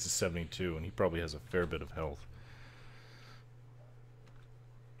 56 to 72, and he probably has a fair bit of health.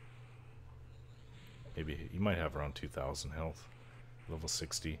 Maybe he might have around 2,000 health. Level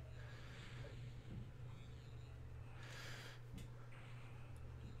 60.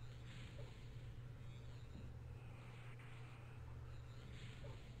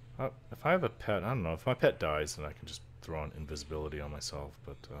 If I have a pet, I don't know. If my pet dies, then I can just throw on invisibility on myself.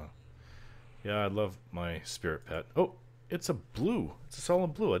 But yeah, I love my spirit pet. Oh, it's a blue. It's a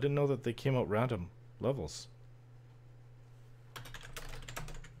solid blue. I didn't know that they came out random levels.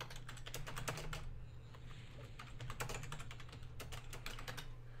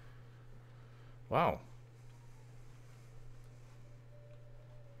 Wow.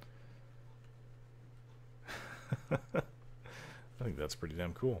 I think that's pretty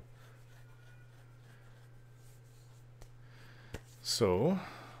damn cool. So,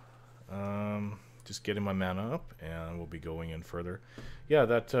 just getting my mana up, and we'll be going in further. Yeah,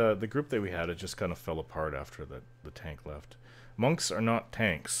 that the group that we had, it just kind of fell apart after the tank left. Monks are not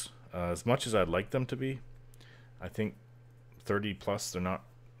tanks. As much as I'd like them to be, I think 30 plus, they're not.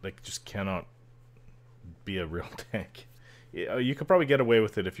 They just cannot be a real tank. You could probably get away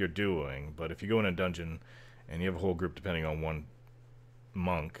with it if you're duoing, but if you go in a dungeon and you have a whole group depending on one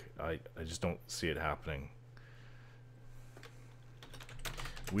monk, I just don't see it happening.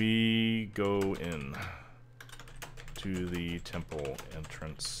 We go in to the temple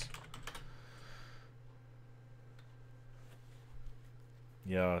entrance.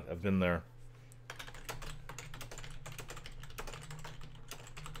 Yeah, I've been there.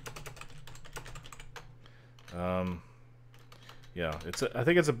 Yeah, I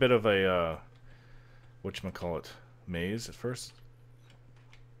think it's a bit of a whatchamacallit, maze at first.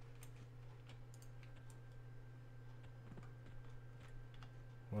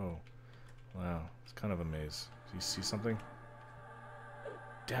 Whoa. Wow, it's kind of a maze. Do you see something?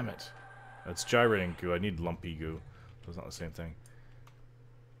 Damn it. That's gyrating goo. I need lumpy goo. It's not the same thing.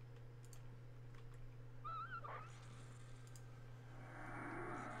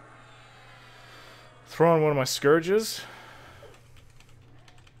 Throw on one of my scourges.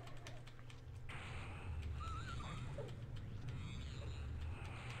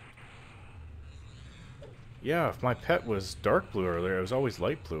 Yeah, if my pet was dark blue earlier, it was always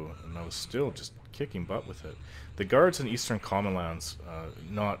light blue, and I was still just kicking butt with it. The guards in Eastern Commonlands,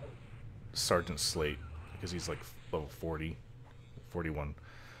 not Sergeant Slate, because he's like level 40, 41.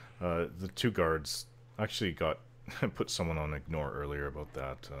 The two guards actually got put someone on ignore earlier about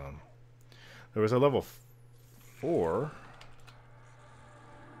that. There was a level 4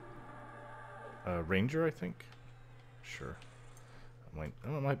 ranger, I think. Sure.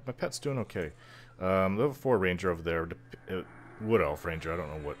 My pet's doing okay. Level 4 ranger over there. Wood elf ranger. I don't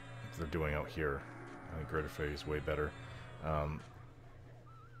know what they're doing out here. I think Greater Fae is way better.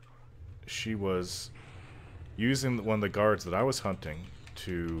 She was using one of the guards that I was hunting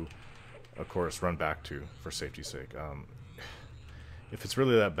to, of course, run back to for safety's sake. If it's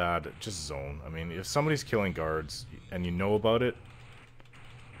really that bad, just zone. I mean, if somebody's killing guards and you know about it,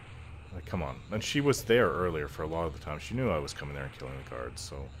 like, come on. And she was there earlier for a lot of the time. She knew I was coming there and killing the guards,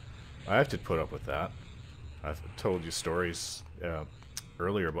 so I have to put up with that. I've told you stories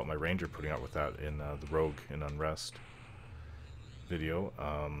earlier about my ranger putting up with that in the Rogue in Unrest video.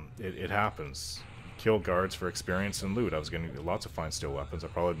 It happens. Kill guards for experience and loot. I was getting lots of fine steel weapons. I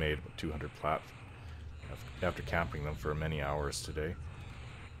probably made 200 plat after camping them for many hours today.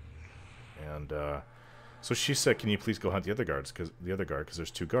 And so she said, "Can you please go hunt the other guards? Because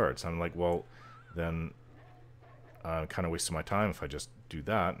there's two guards." I'm like, "Well, then I'm kind of wasting my time if I just do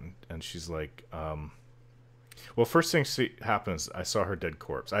that." And she's like, "Well, first thing happens, I saw her dead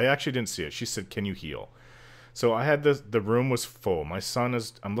corpse. I actually didn't see it. She said, 'Can you heal?' So I had the room was full.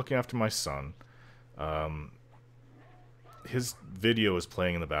 I'm looking after my son. His video is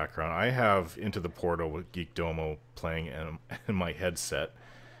playing in the background. I have Into the Portal with Geek Domo playing in my headset,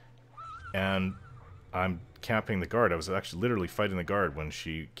 and I'm camping the guard. I was actually literally fighting the guard when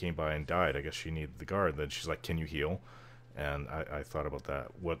she came by and died. I guess she needed the guard. Then she's like, "Can you heal?" And I thought about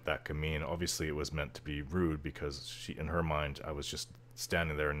that, what that could mean. Obviously, it was meant to be rude because in her mind, I was just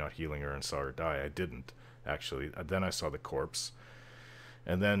standing there and not healing her and saw her die. I didn't, actually. Then I saw the corpse.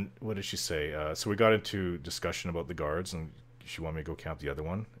 And then, what did she say? So we got into discussion about the guards, and she wanted me to go camp the other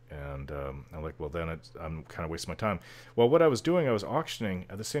one. And I'm like, well, then I'm kind of wasting my time. Well, what I was doing, I was auctioning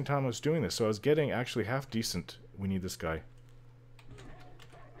at the same time I was doing this. So I was getting actually half decent. We need this guy.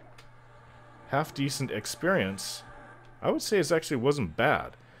 Half decent experience. I would say it actually wasn't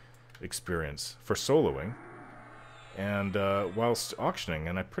bad experience for soloing. And whilst auctioning,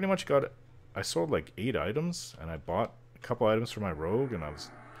 and I pretty much I sold like 8 items, and I bought a couple items for my rogue, and I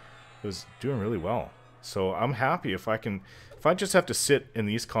was doing really well. So I'm happy if I just have to sit in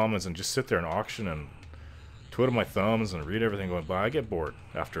these commons and just sit there and auction and twiddle my thumbs and read everything going by, I get bored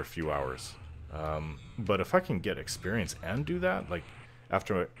after a few hours. But if I can get experience and do that, like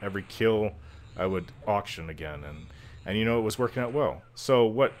after every kill, I would auction again, and you know, it was working out well.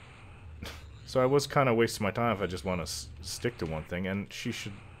 So I was kind of wasting my time if I just want to stick to one thing, and she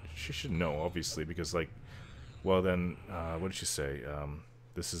should know, obviously, because like, well then, what did she say?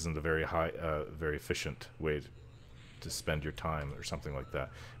 This isn't a very very efficient way to spend your time, or something like that.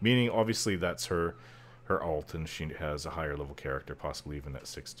 Meaning, obviously, that's her alt, and she has a higher level character, possibly even at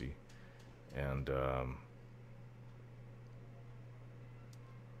 60. And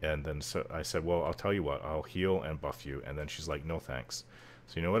then so I said, well, I'll tell you what, I'll heal and buff you. And then she's like, no thanks.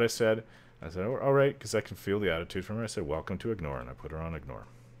 So you know what I said? I said, all right, because I can feel the attitude from her. I said, welcome to ignore, and I put her on ignore.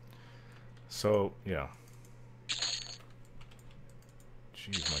 So, yeah.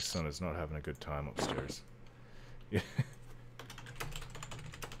 Jeez, my son is not having a good time upstairs. Yeah.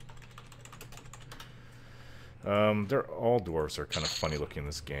 All dwarves are kind of funny looking in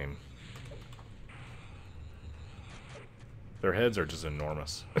this game. Their heads are just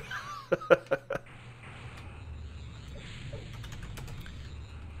enormous.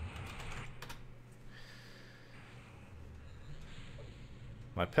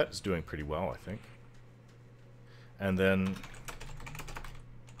 My pet is doing pretty well, I think. And then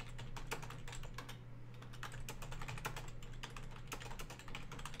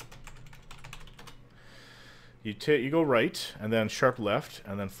you go right, and then sharp left,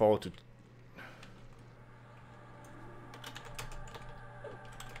 and then follow to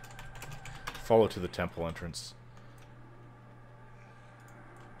follow to the temple entrance.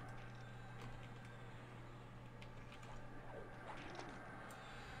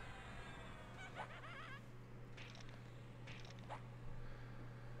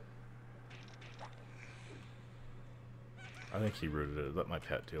 I think he rooted it. Let my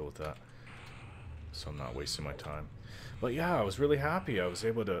pet deal with that, so I'm not wasting my time. But yeah, I was really happy. I was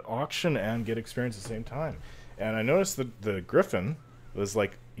able to auction and get experience at the same time. And I noticed that the griffin was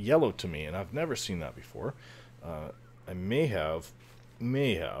like yellow to me, and I've never seen that before. I may have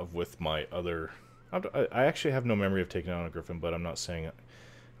with my other... I actually have no memory of taking out a griffin, but I'm not saying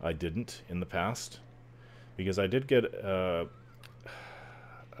I didn't in the past. Because I did get... I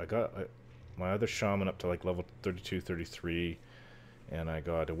got... my other shaman up to like level 32, 33, and I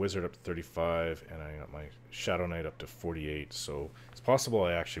got a wizard up to 35, and I got my shadow knight up to 48, so it's possible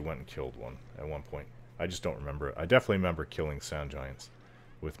I actually went and killed one at one point. I just don't remember it. I definitely remember killing sand giants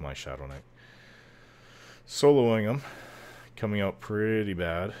with my shadow knight. Soloing them, coming out pretty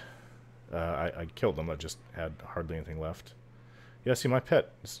bad. I killed them, I just had hardly anything left. Yeah, see, my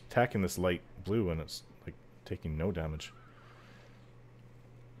pet is attacking this light blue, and it's like taking no damage.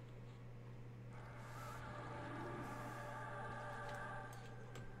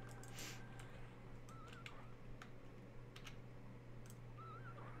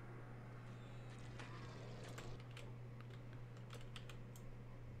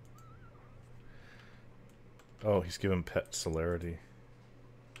 Oh, he's given pet celerity.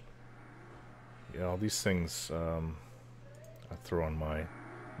 Yeah, all these things I throw on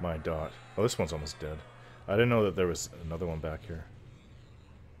my dot. Oh, this one's almost dead. I didn't know that there was another one back here.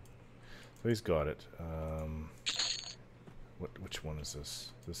 So he's got it. Which one is this?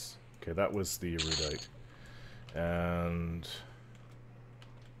 This. Okay, that was the erudite. And...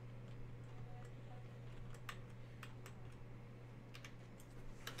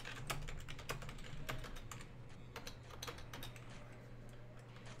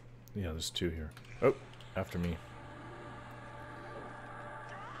 yeah, there's two here. Oh, after me.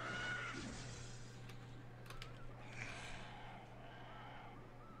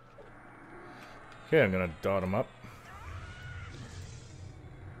 Okay, I'm gonna dot them up.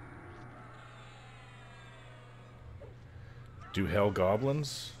 Do hell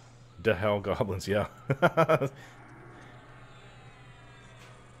goblins? Da hell goblins, yeah.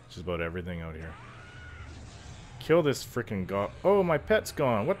 Just about everything out here. Kill this freaking oh, my pet's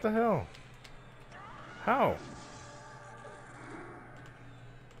gone. What the hell? How?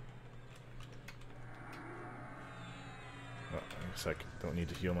 Oh, I guess I don't need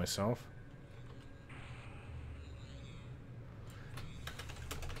to heal myself.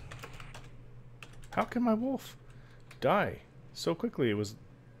 How can my wolf die so quickly? It was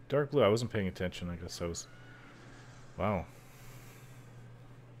dark blue. I wasn't paying attention. I guess I was... wow.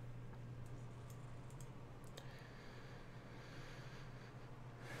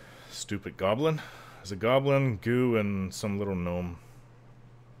 Stupid goblin. There's a goblin, goo, and some little gnome.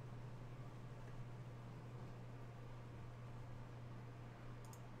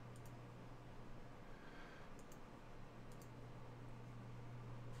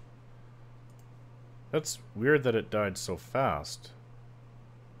 That's weird that it died so fast.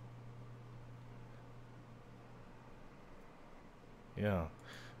 Yeah.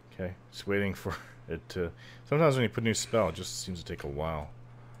 Okay. Just waiting for it to... sometimes when you put a new spell, it just seems to take a while.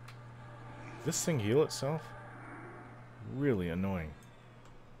 This thing heal itself? Really annoying.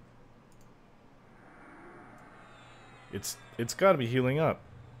 It's got to be healing up.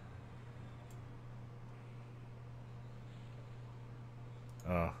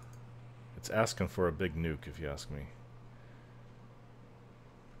 It's asking for a big nuke, if you ask me.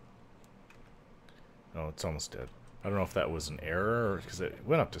 Oh, it's almost dead. I don't know if that was an error, because it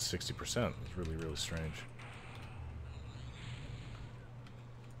went up to 60%. It's really, really strange.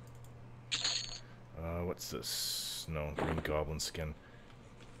 What's this? No, green goblin skin.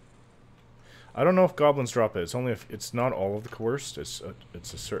 I don't know if goblins drop it. It's only if it's not all of the coerced. It's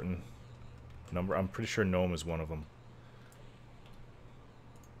a certain number. I'm pretty sure gnome is one of them.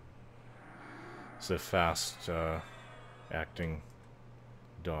 It's a fast acting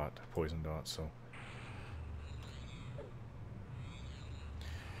dot, poison dot. So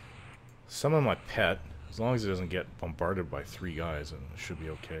summon my pet. As long as it doesn't get bombarded by 3 guys, and it should be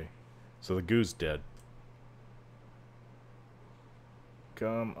okay. So the goo's dead.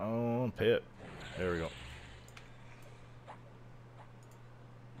 Come on, pet. There we go.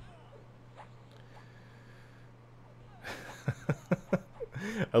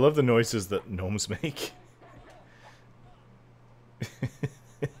 I love the noises that gnomes make.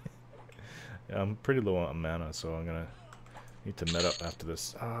 Yeah, I'm pretty low on mana, so I'm gonna Need to met up after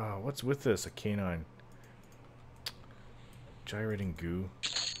this. Ah, what's with this? A canine. Gyrating goo.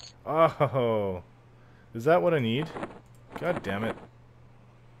 Oh, is that what I need? God damn it.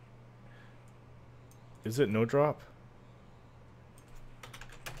 Is it no drop?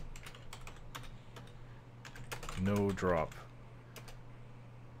 No drop.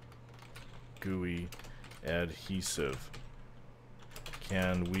 Gooey adhesive.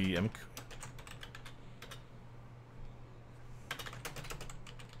 Can we...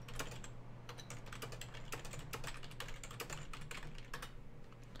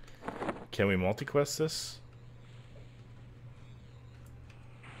 Can we multi-quest this?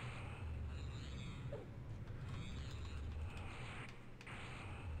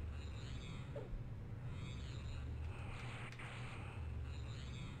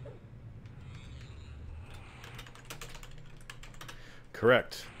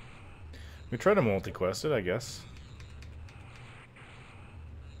 Correct. We try to multi-quest it, I guess.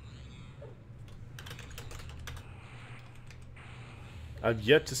 I've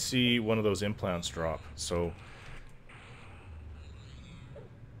yet to see one of those implants drop, so...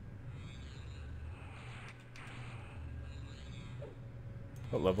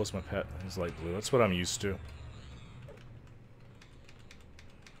 What level is my pet? He's light blue. That's what I'm used to.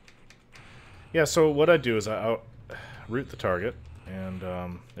 Yeah, so what I do is I root the target, and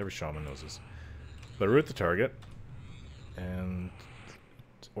every shaman knows this. But I root the target, and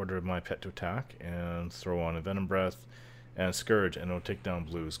order my pet to attack, and throw on a Venom Breath, and Scourge, and it'll take down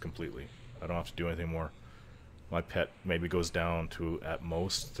blues completely. I don't have to do anything more. My pet maybe goes down to, at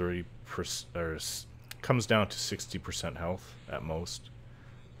most, 30%, or comes down to 60% health, at most.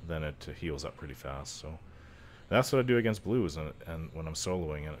 Then it heals up pretty fast, so... That's what I do against blues, and when I'm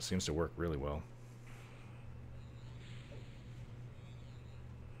soloing, and it seems to work really well.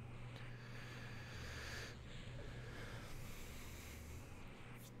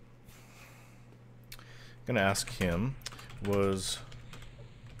 I'm gonna ask him, was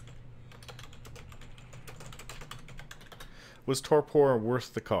Torpor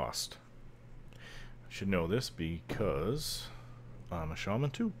worth the cost? I should know this because I'm a shaman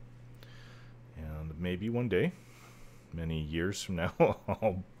too. And maybe one day, many years from now,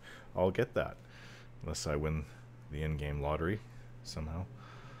 I'll get that. Unless I win the in-game lottery somehow.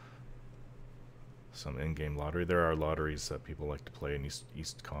 Some in-game lottery. There are lotteries that people like to play in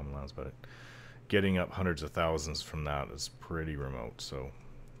East Commonlands, but getting up hundreds of thousands from that is pretty remote, so...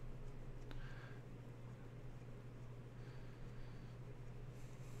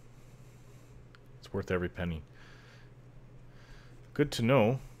 It's worth every penny. Good to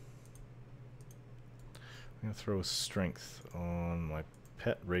know. I'm going to throw strength on my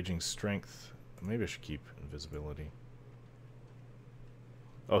pet, raging strength. Maybe I should keep invisibility.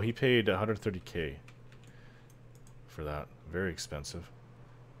 Oh, he paid 130k for that. Very expensive.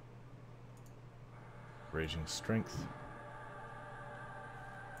 Raging strength.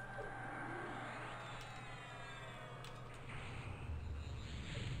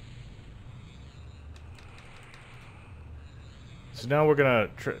 So now we're gonna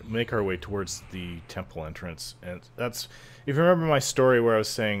make our way towards the temple entrance, and that's, if you remember my story where I was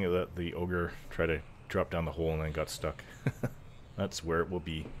saying that the ogre tried to drop down the hole and then got stuck. That's where it will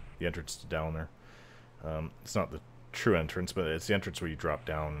be, the entrance to down there. It's not the true entrance, but it's the entrance where you drop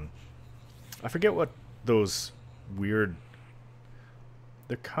down. I forget what those weird,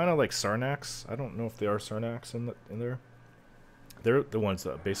 they're kind of like Sarnax. I don't know if they are Sarnax in there. They're the ones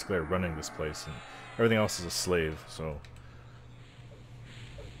that basically are running this place, and everything else is a slave, so...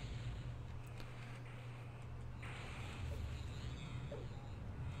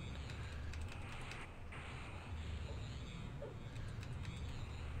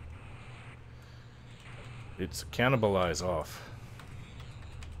 It's cannibalize off.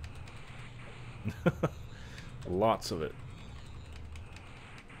 Lots of it.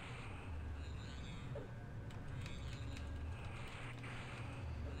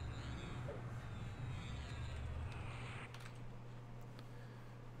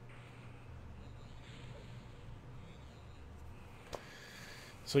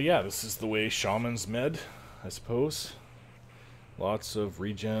 So yeah, this is the way shamans med, I suppose. Lots of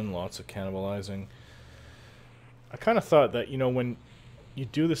regen, lots of cannibalizing. I kind of thought that, you know, when you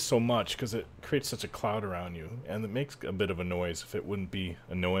do this so much, because it creates such a cloud around you, and it makes a bit of a noise, if it wouldn't be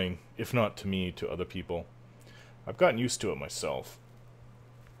annoying, if not to me, to other people. I've gotten used to it myself.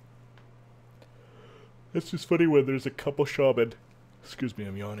 It's just funny when there's a couple shaman, excuse me,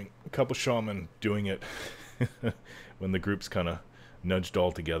 I'm yawning, a couple shaman doing it, when the group's kind of nudged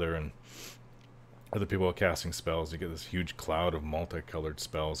all together, and other people are casting spells, you get this huge cloud of multicolored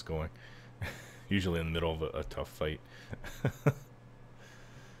spells going. Usually in the middle of a tough fight.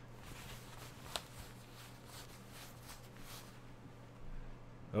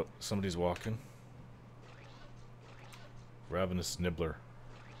 Oh, somebody's walking. Ravenous Nibbler.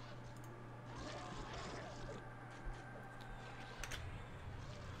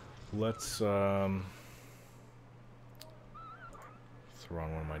 Let's throw on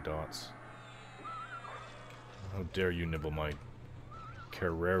one of my dots. How dare you nibble my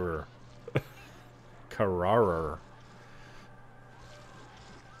Carrera. Carrara.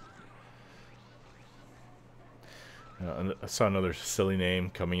 I saw another silly name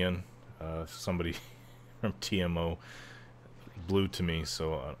coming in. Somebody from TMO blew to me,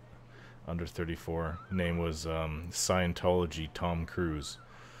 so under 34. Name was Scientology Tom Cruise.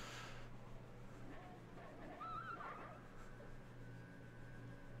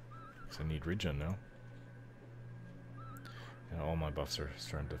 I need regen now. Yeah, all my buffs are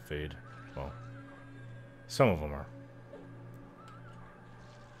starting to fade. Well, some of them are.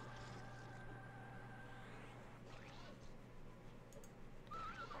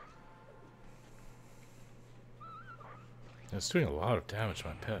 It's doing a lot of damage to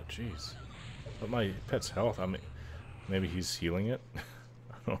my pet, jeez. But my pet's health, I mean, maybe he's healing it? I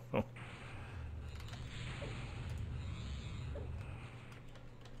don't know.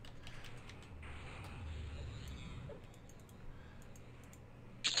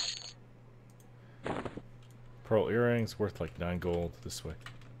 Pearl earrings, worth like 9 gold this way.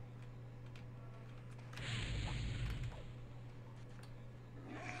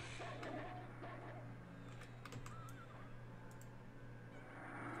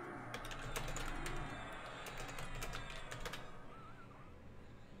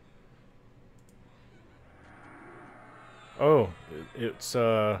 Oh, it's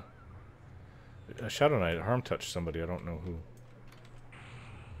a Shadow Knight. Harm touched somebody. I don't know who.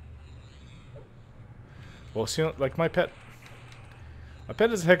 Well, see, like my pet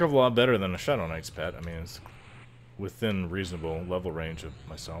is a heck of a lot better than a Shadow Knight's pet. I mean, it's within reasonable level range of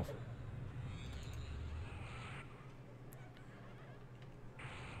myself.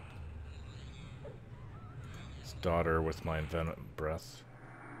 His daughter with my envenom breath.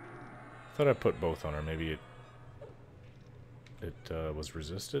 Thought I put both on her. Maybe it was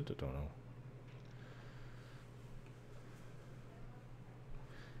resisted. I don't know.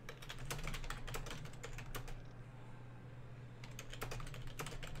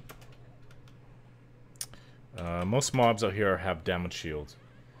 Most mobs out here have damage shields.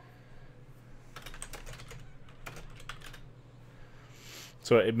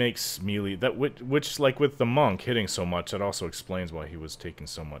 So it makes melee that which like with the monk hitting so much, that also explains why he was taking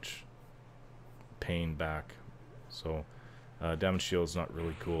so much pain back. So damage shield is not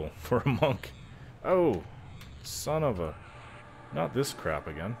really cool for a monk. Oh, son of a, not this crap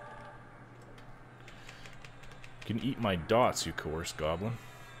again. You can eat my dots, you coerced goblin.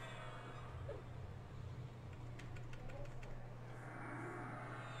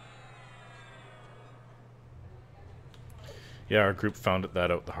 Yeah, our group found that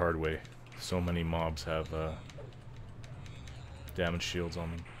out the hard way. So many mobs have damage shields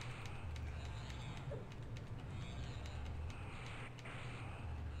on them.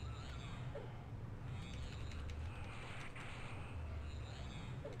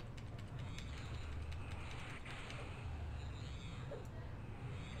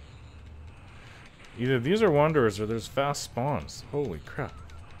 Either these are wanderers or there's fast spawns. Holy crap.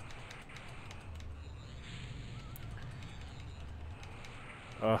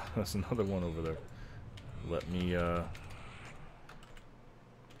 There's another one over there. Let me,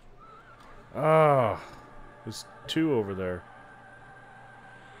 there's two over there.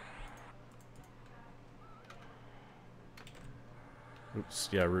 Oops,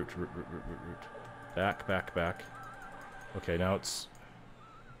 yeah, root. Back. Okay, now it's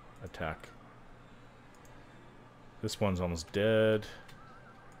attack. This one's almost dead.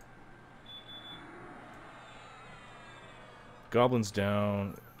 Goblin's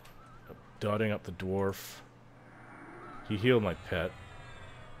down. Dotting up the dwarf. He healed my pet.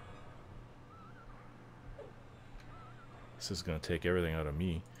 This is gonna take everything out of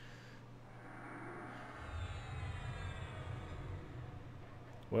me.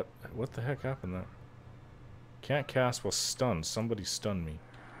 What the heck happened there? Can't cast while stunned. Somebody stunned me.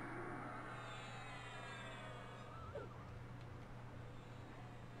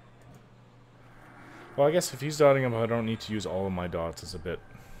 Well, I guess if he's dotting him, I don't need to use all of my dots. Is a bit.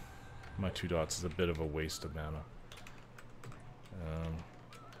 My 2 dots is a bit of a waste of mana.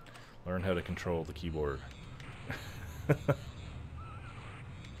 Learn how to control the keyboard.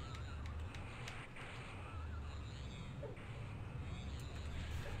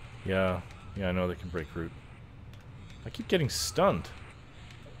 Yeah, Yeah, I know they can break root. I keep getting stunned.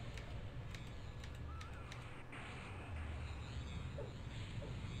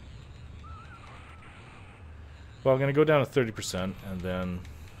 Well, I'm going to go down to 30% and then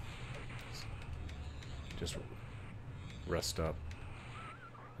just rest up.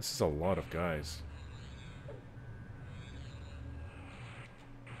 This is a lot of guys.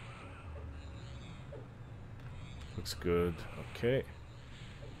 Looks good. Okay.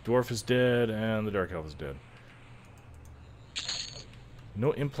 Dwarf is dead and the Dark Elf is dead.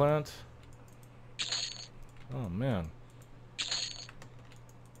 No implant. Oh, man.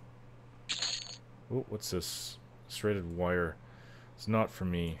 Oh, what's this? Serrated wire. It's not for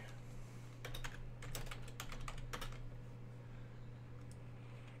me.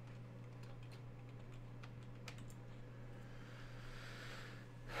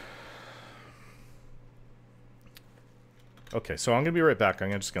 Okay, so I'm going to be right back.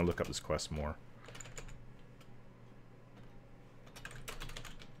 I'm just going to look up this quest more.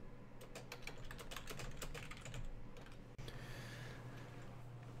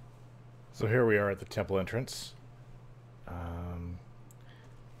 So here we are at the temple entrance.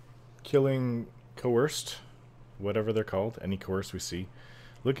 Killing coerced, whatever they're called, any coerced we see.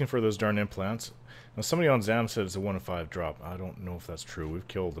 Looking for those darn implants. Now somebody on Zam said it's a 1 in 5 drop. I don't know if that's true. We've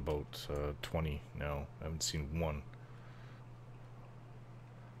killed about 20 now. I haven't seen one.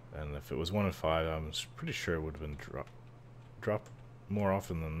 And if it was 1 in 5, I'm pretty sure it would have been dropped more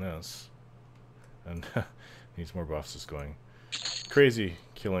often than this. And Needsmorebuffs is going crazy,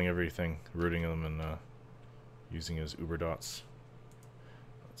 killing everything, rooting them, and using his uber dots.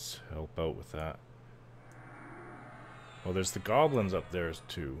 Let's help out with that. Oh, there's the goblins up there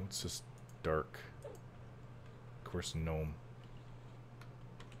too. It's just dark. Of course, gnome.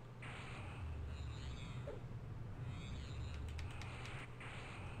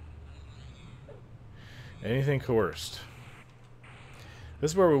 Anything coerced.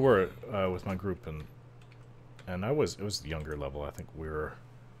 This is where we were with my group, and it was the younger level. I think we were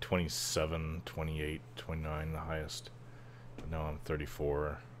 27, 28, 29, the highest. But now I'm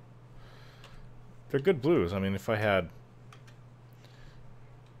 34. They're good blues. I mean, if I had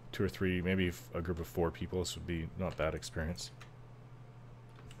 2 or 3, maybe a group of 4 people, this would be not bad experience.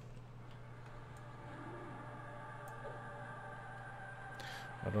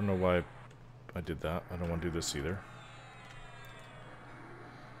 I don't know why I did that. I don't want to do this either.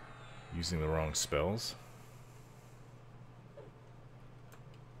 Using the wrong spells.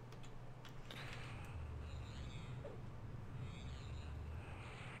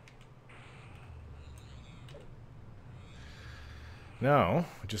 Now,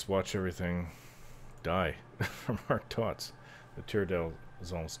 just watch everything die from our tots. The Tyrdale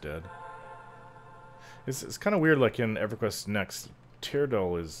is almost dead. It's kind of weird, like in EverQuest Next,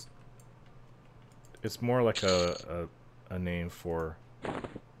 Tyrdale is... It's more like a name for...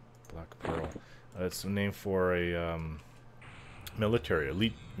 Black Pearl. It's a name for a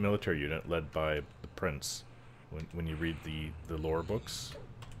elite military unit led by the Prince. When you read the lore books.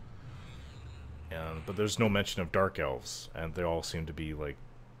 But there's no mention of dark elves, and they all seem to be like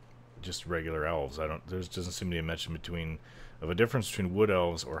just regular elves. There doesn't seem to be a mention of a difference between wood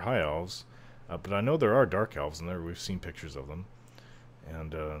elves or high elves, but I know there are dark elves, and we've seen pictures of them.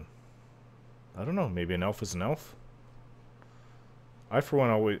 And I don't know, maybe an elf is an elf. I, for one,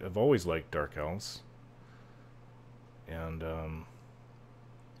 have always liked dark elves, and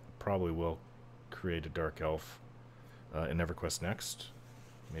probably will create a dark elf in EverQuest Next.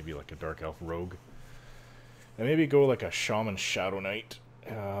 Maybe like a dark elf rogue. And maybe go like a shaman shadow knight.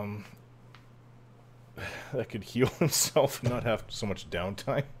 That could heal himself and not have so much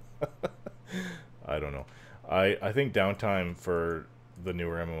downtime. I don't know. I think downtime for the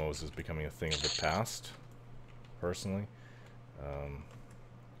newer MMOs is becoming a thing of the past, personally.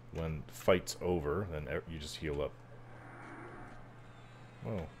 When fight's over, then you just heal up.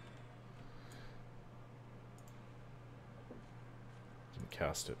 Whoa.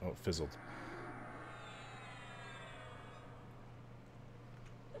 Cast it. Oh, it fizzled.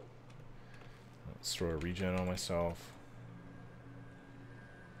 Let's throw a regen on myself.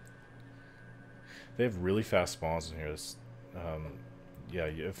 They have really fast spawns in here. This, yeah,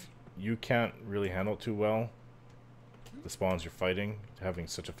 if you can't really handle it too well, the spawns you're fighting, having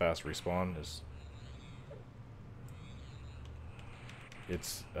such a fast respawn is...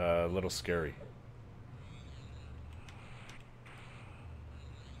 It's a little scary.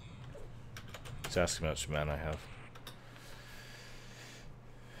 Just asking how much mana I have.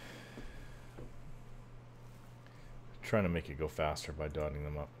 Trying to make it go faster by dotting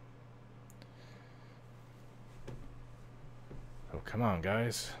them up. Oh, come on,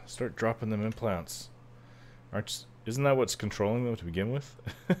 guys. Start dropping them implants. Isn't that what's controlling them to begin with?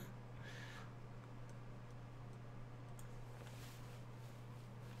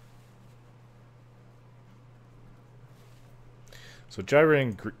 So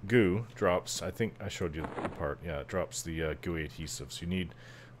gyrating goo drops, I think I showed you the part, yeah, it drops the gooey adhesives. You need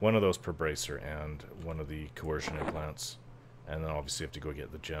one of those per bracer and one of the coercion implants. And then obviously you have to go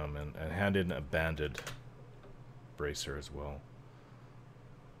get the gem and hand in a banded bracer as well.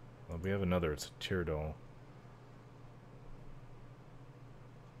 Well, we have another, it's a Teardol.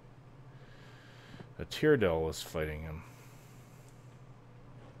 A Teardol is fighting him.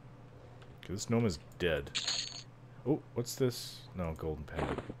 This gnome is dead. Oh, what's this? No, golden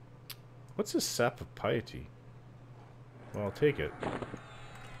pendant. What's this sap of piety? Well, I'll take it.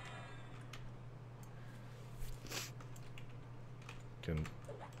 Can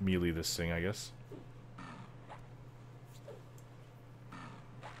melee this thing, I guess.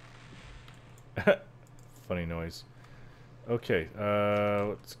 Funny noise. Okay,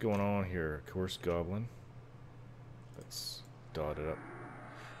 what's going on here? Coerced goblin. Let's dot it up.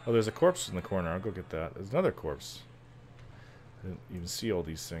 Oh, there's a corpse in the corner. I'll go get that. There's another corpse. I didn't even see all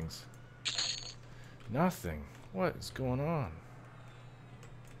these things. Nothing. What is going on?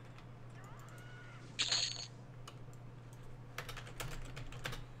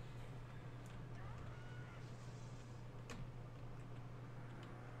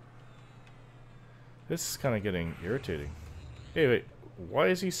 This is kind of getting irritating. Hey, wait. Why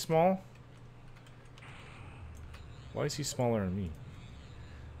is he small? Why is he smaller than me?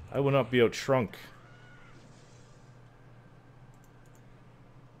 I will not be outshrunk.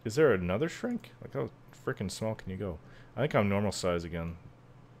 Is there another shrink? Like, how freaking small can you go? I think I'm normal size again.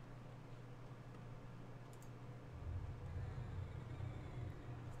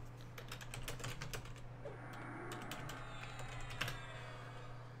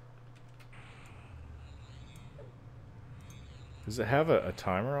 Does it have a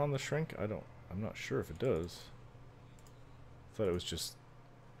timer on the shrink? I'm not sure if it does. I thought it was just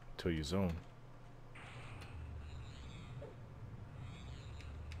till you zone.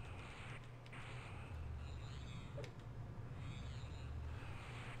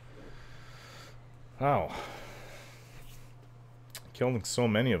 Wow. Killing so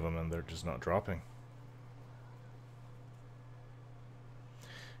many of them and they're just not dropping.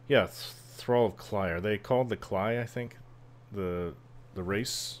 Yeah, Thrall of Cly. Are they called the Cly, I think? The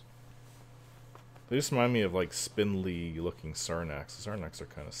race? They just remind me of like spindly looking Sarnax. The Sarnax are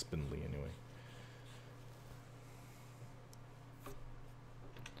kind of spindly anyway.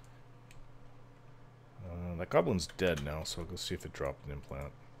 That goblin's dead now, so I'll go see if it dropped an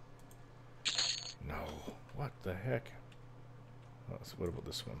implant. No. What the heck? Oh, so what about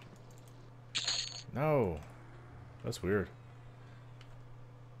this one? No. That's weird.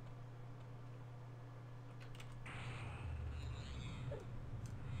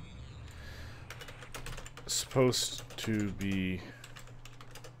 Supposed to be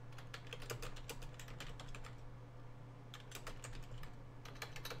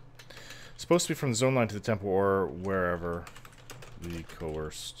from the zone line to the temple or wherever the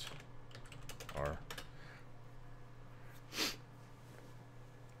coerced are.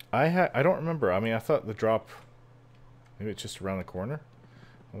 I don't remember. I mean, I thought the drop, maybe it's just around the corner.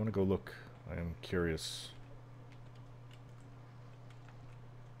 I want to go look. I am curious.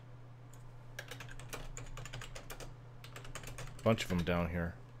 Bunch of them down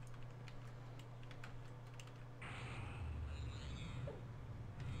here.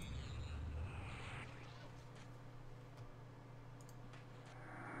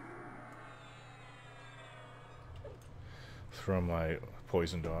 From my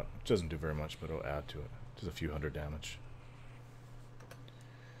poison dot, which doesn't do very much, but it'll add to it. Just a few hundred damage.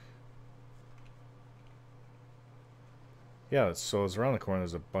 Yeah, so it's around the corner.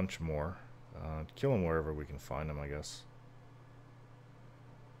 There's a bunch more. Kill them wherever we can find them, I guess.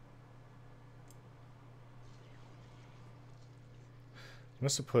 He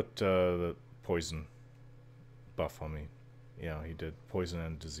must have put the poison buff on me. Yeah, he did. Poison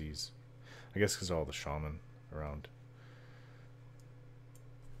and disease. I guess because all the shaman around.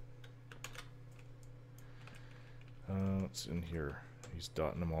 What's in here? He's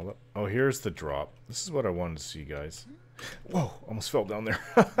dotting them all up. Oh, here's the drop. This is what I wanted to see, guys. Whoa, almost fell down there.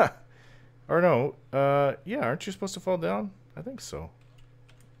 Or no, yeah, aren't you supposed to fall down? I think so.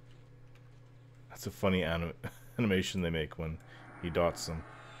 That's a funny animation they make when he dots them.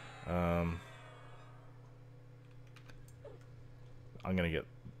 I'm gonna get...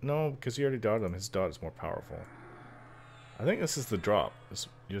 No, because he already dotted them. His dot is more powerful. I think this is the drop.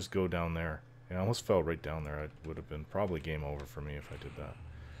 You just go down there I almost fell right down there. It would have been probably game over for me if I did that.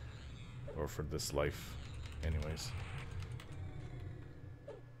 Or for this life. Anyways.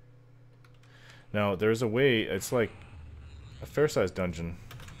 Now, there's a way, it's like a fair-sized dungeon.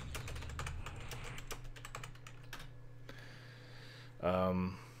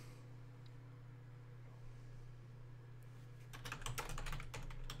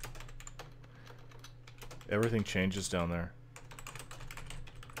 Everything changes down there.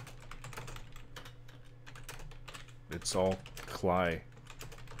 It's all Cly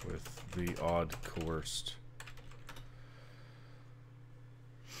with the odd coerced.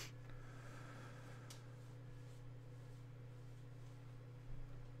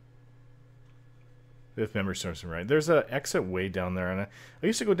 If memory serves me right. There's an exit way down there, and I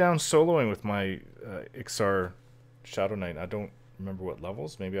used to go down soloing with my Iksar Shadow Knight. I don't remember what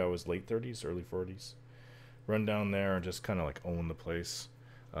levels. Maybe I was late 30s, early 40s. Run down there and just kind of like own the place.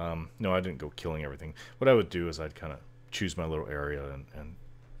 No, I didn't go killing everything. What I would do is I'd kind of choose my little area and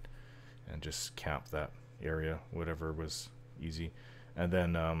just cap that area, whatever was easy. And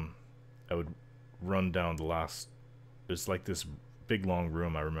then I would run down the last. There's like this big long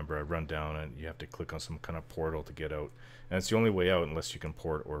room. I remember I run down and you have to click on some kind of portal to get out, and it's the only way out unless you can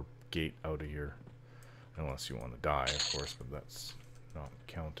port or gate out of here, unless you want to die, of course, but that's not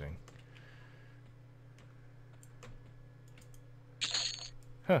counting.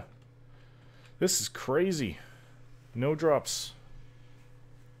 Huh. This is crazy. No drops.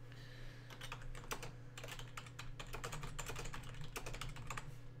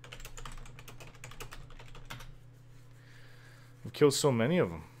 We've killed so many of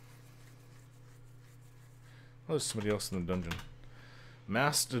them. Oh, there's somebody else in the dungeon.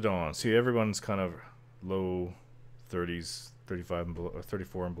 Mastodon. See, everyone's kind of low 30s, 35 and below, or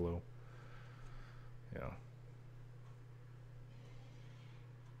 34 and below. Yeah.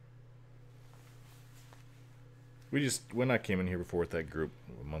 We just, when I came in here before with that group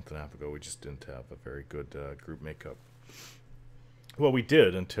a month and a half ago, we just didn't have a very good group makeup. Well, we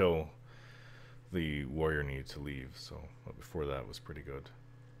did until the warrior needed to leave, so before that was pretty good.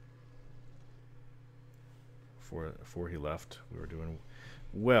 Before he left, we were doing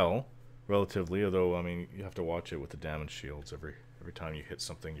well, relatively, although, I mean, you have to watch it with the damage shields. Every time you hit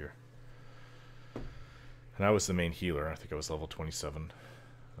something, you're... And I was the main healer. I think I was level 27.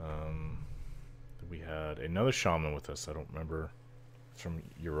 We had another shaman with us. I don't remember. From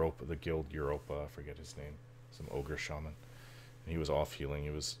Europa, the guild Europa. I forget his name. Some ogre shaman. And he was off healing. He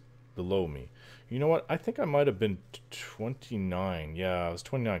was below me. You know what? I think I might have been 29. Yeah, I was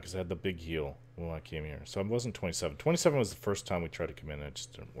 29 because I had the big heal when I came here. So I wasn't 27. 27 was the first time we tried to come in and it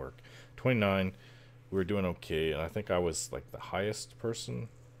just didn't work. 29, we were doing okay. And I think I was like the highest person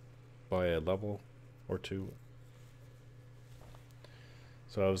by a level or two.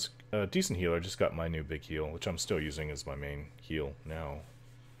 So I was a decent healer. Just got my new big heal, which I'm still using as my main heal now.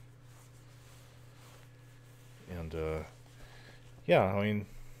 And yeah, I mean,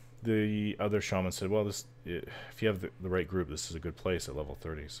 the other shaman said, well, this, if you have the right group, this is a good place at level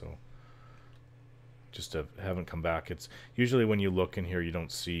 30. So just haven't come back. It's usually when you look in here, you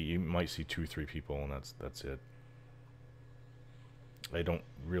don't see, you might see 2 or 3 people, and that's it. I don't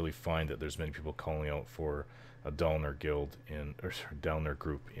really find that there's many people calling out for a Dalner guild in, or Dalner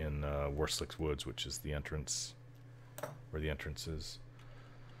group in Worslick's Woods, which is the entrance, where the entrance is.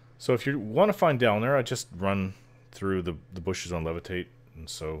 So if you want to find Dalner, I just run through the bushes on Levitate, and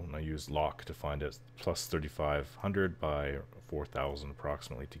so I use lock to find it. Plus 3,500 by 4,000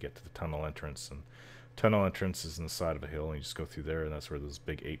 approximately to get to the tunnel entrance, and tunnel entrance is in the side of a hill, and you just go through there, and that's where those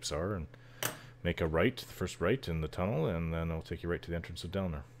big apes are, and make a right, the first right in the tunnel, and then it'll take you right to the entrance of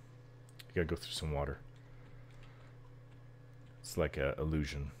Dalner. You gotta go through some water. It's like a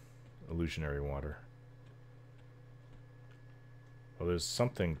illusionary water. Oh, there's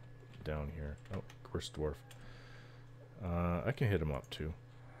something down here. Oh, coarse dwarf. I can hit him up too.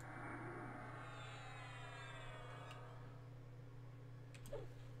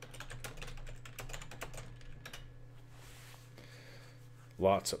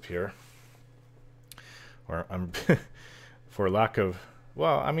 Lots up here. Or I'm for lack of,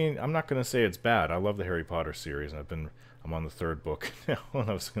 well, I mean, I'm not going to say it's bad. I love the Harry Potter series, and I'm on the 3rd book now, and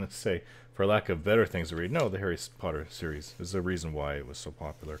I was going to say, for lack of better things to read, no, the Harry Potter series is the reason why it was so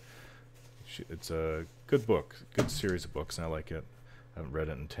popular. It's a good book, good series of books, and I like it. I haven't read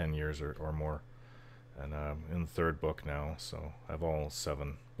it in 10 years or more, and I'm in the 3rd book now, so I have all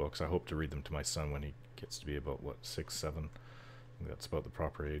 7 books. I hope to read them to my son when he gets to be about, what, 6, 7? I think that's about the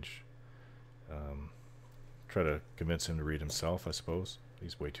proper age. Try to convince him to read himself, I suppose.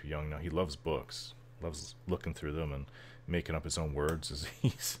 He's way too young now. He loves books, loves looking through them and making up his own words as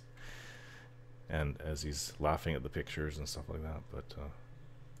he's and as he's laughing at the pictures and stuff like that. But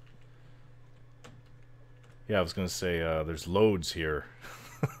yeah, I was gonna say there's loads here.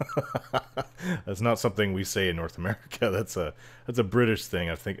 That's not something we say in North America. That's a British thing.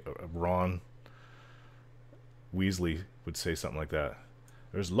 I think Ron Weasley would say something like that.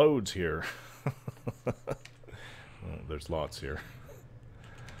 There's loads here. Well, there's lots here.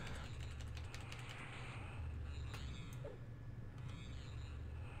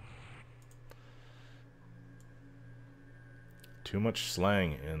 Too much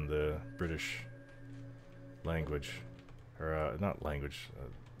slang in the British language. Or, not language,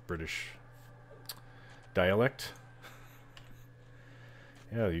 British dialect.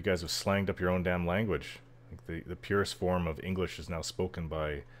 Yeah, you guys have slanged up your own damn language. Like the purest form of English is now spoken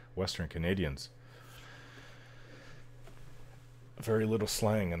by Western Canadians. Very little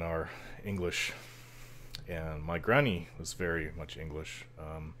slang in our English. And my granny was very much English.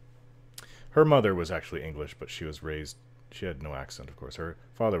 Her mother was actually English, but she was raised, she had no accent, of course. Her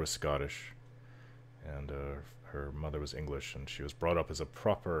father was Scottish, and her mother was English, and she was brought up as a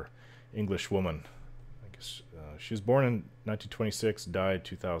proper English woman. I guess she was born in 1926, died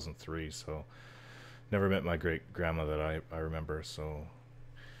 2003, so never met my great-grandma that I remember, so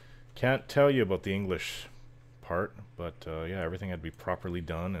can't tell you about the English part, but yeah, everything had to be properly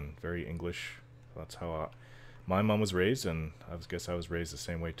done and very English. That's how my mom was raised, and I guess I was raised the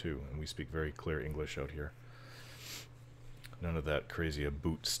same way too, and we speak very clear English out here. None of that crazy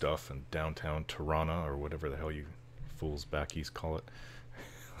boot stuff and downtown Toronto or whatever the hell you fools back east call it.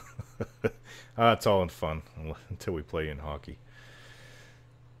 It's all in fun until we play in hockey.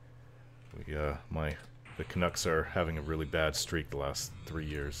 The Canucks are having a really bad streak the last 3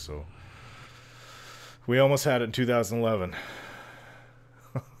 years, so we almost had it in 2011.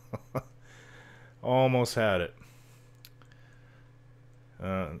 Almost had it.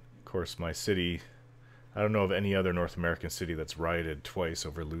 Of course, my city, I don't know of any other North American city that's rioted twice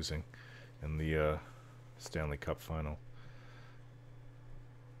over losing in the Stanley Cup final.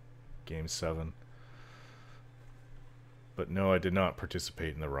 Game 7. But no, I did not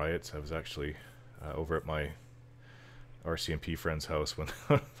participate in the riots. I was actually over at my RCMP friend's house when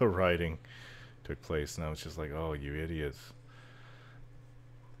the rioting took place, and I was just like, oh, you idiots.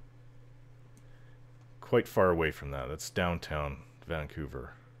 Quite far away from that. That's downtown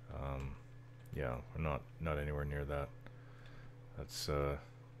Vancouver. Yeah, we're not anywhere near that. That's a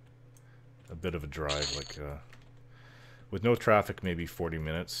bit of a drive, like with no traffic, maybe 40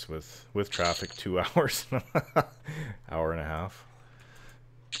 minutes. With traffic, 2 hours, hour and a half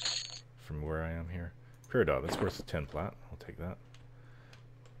from where I am here. Peridot, that's worth a 10 plat. I'll take that.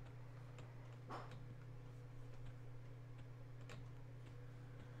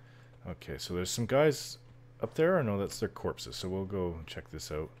 Okay, so there's some guys up there. I know that's their corpses, so we'll go check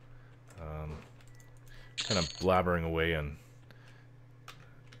this out. Kind of blabbering away, and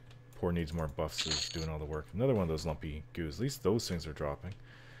poor Needsmorebuffs is doing all the work. Another one of those lumpy goos. At least those things are dropping.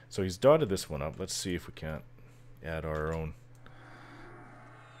 So he's dotted this one up. Let's see if we can't add our own.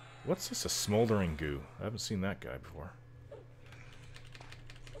 What's this? A smoldering goo? I haven't seen that guy before.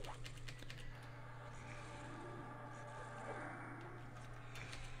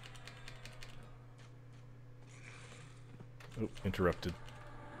 Oh, interrupted.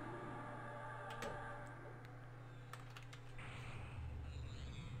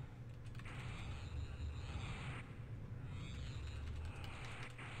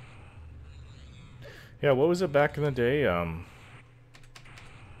 Yeah, what was it back in the day?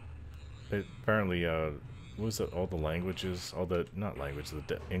 Apparently, what was it? All the languages, all the, not language,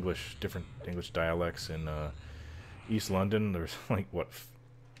 the English, different English dialects in East London. There's like, what,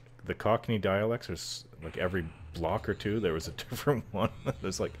 the Cockney dialects, there's like every block or two there was a different one.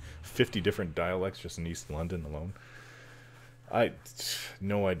 There's like 50 different dialects just in East London alone.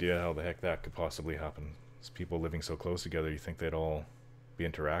 No idea how the heck that could possibly happen. It's people living so close together, you think they'd all be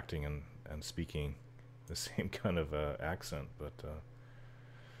interacting and speaking the same kind of accent, but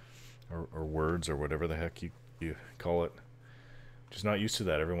or words or whatever the heck you call it. Just not used to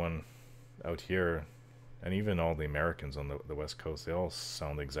that. Everyone out here, and even all the Americans on the West Coast, they all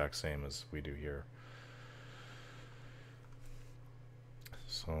sound the exact same as we do here.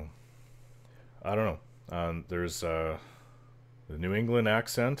 So, I don't know. There's the New England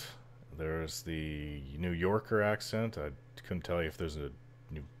accent. There's the New Yorker accent. I couldn't tell you if there's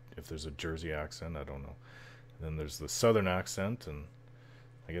a Jersey accent. I don't know. And then there's the Southern accent, and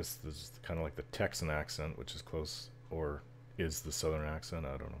I guess there's kind of like the Texan accent, which is close, or is the Southern accent.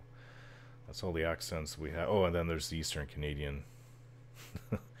 I don't know. That's all the accents we have. Oh, and then there's the Eastern Canadian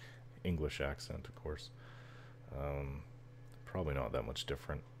English accent, of course. Probably not that much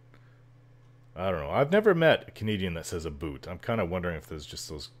different. I don't know. I've never met a Canadian that says a boot. I'm kind of wondering if there's just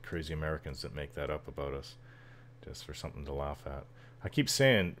those crazy Americans that make that up about us, just for something to laugh at. I keep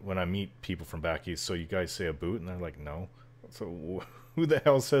saying when I meet people from back east, so you guys say a boot? And they're like, no. So who the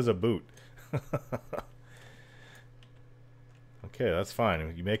hell says a boot? Okay, that's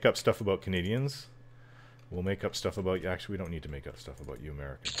fine. You make up stuff about Canadians, we'll make up stuff about you. Actually, we don't need to make up stuff about you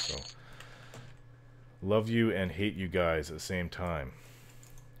Americans. So, love you and hate you guys at the same time.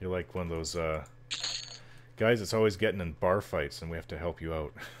 You're like one of those guys that's always getting in bar fights, and we have to help you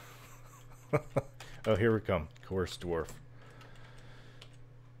out. Oh, here we come. Coerced dwarf.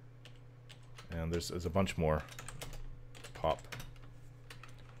 And there's a bunch more. Pop.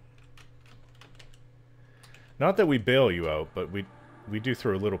 Not that we bail you out, but we do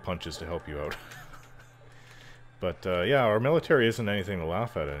throw little punches to help you out. But yeah, our military isn't anything to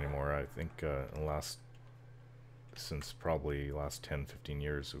laugh at anymore. I think in the last, since probably last 10-15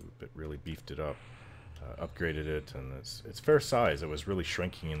 years, we've really beefed it up, upgraded it, and it's fair size. It was really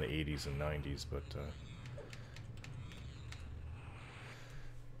shrinking in the 80s and 90s, but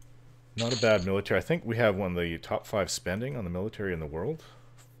not a bad military. I think we have one of the top 5 spending on the military in the world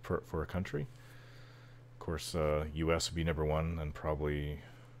for a country. Of course, U.S. would be number 1, and probably,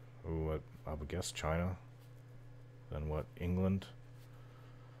 I would guess China. Then what? England.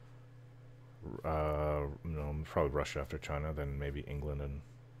 No, probably Russia after China. Then maybe England, and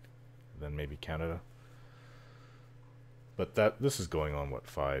then maybe Canada. But this is going on what,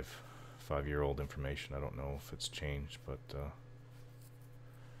 5-year-old information. I don't know if it's changed, but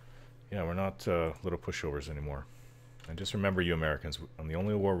yeah, we're not little pushovers anymore. And just remember, you Americans, on the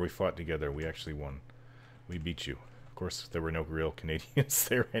only war we fought together, we actually won. We beat you. Of course, there were no real Canadians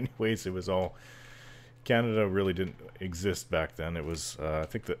there anyways. It was all... Canada really didn't exist back then. It was, I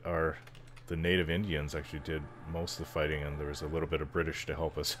think that the native Indians actually did most of the fighting, and there was a little bit of British to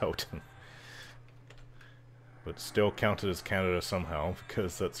help us out. But still counted as Canada somehow,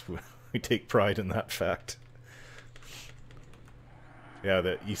 because we take pride in that fact. Yeah,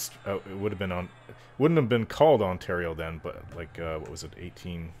 the East, it would have been wouldn't have been called Ontario then, but like, what was it,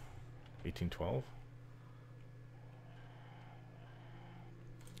 1812?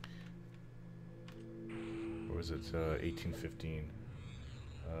 Or was it 1815?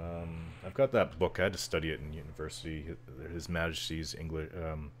 I've got that book. I had to study it in university. His Majesty's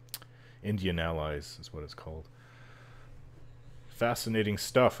Indian Allies is what it's called. Fascinating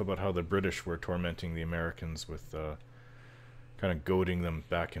stuff about how the British were tormenting the Americans with kind of goading them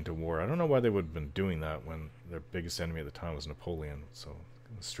back into war. I don't know why they would have been doing that when their biggest enemy at the time was Napoleon. So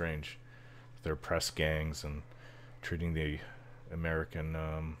it was strange. Their press gangs and treating the American...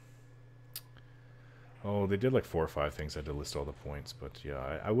 oh, they did like 4 or 5 things. I had to list all the points, but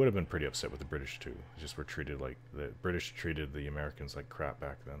yeah, I would have been pretty upset with the British too. They just were treated like the British treated the Americans like crap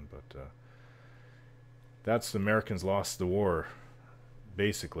back then. But that's the Americans lost the war,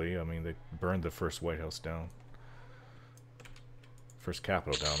 basically. I mean, they burned the first White House down, first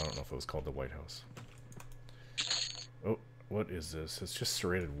Capitol down. I don't know if it was called the White House. Oh, what is this? It's just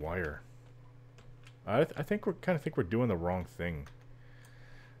serrated wire. I think we're doing the wrong thing.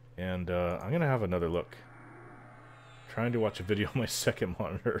 And I'm gonna have another look. Trying to watch a video on my second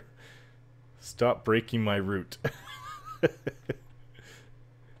monitor. Stop breaking my route.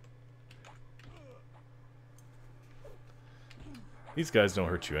 These guys don't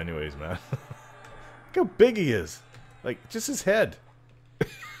hurt you anyways, man. Look how big he is. Like, just his head.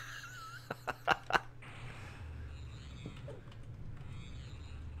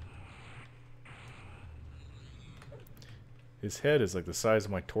 His head is like the size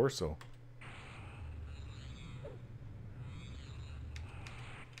of my torso.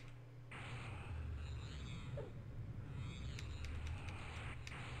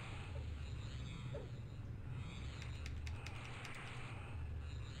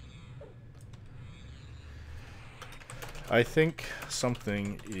 I think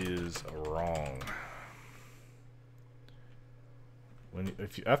something is wrong.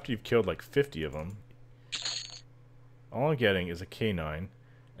 After you've killed like 50 of them, all I'm getting is a K9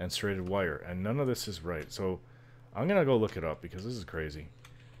 and serrated wire, and none of this is right. So I'm gonna go look it up because this is crazy.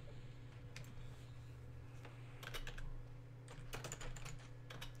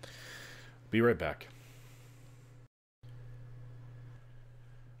 Be right back.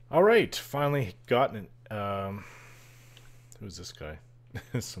 All right, finally gotten it. Who's this guy?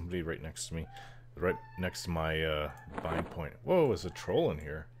 Somebody right next to me, right next to my bind point. Whoa, there's a troll in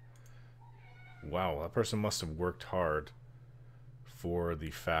here. Wow, that person must have worked hard for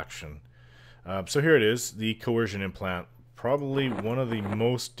the faction. So here it is, the coercion implant. Probably one of the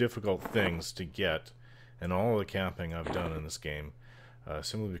most difficult things to get in all of the camping I've done in this game.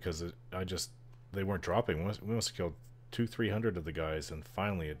 Simply because I just they weren't dropping. We must have killed 200-300 of the guys, and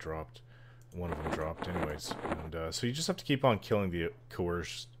finally it dropped. One of them dropped anyways. And so you just have to keep on killing the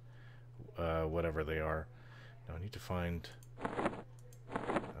coerced, whatever they are. Now I need to find...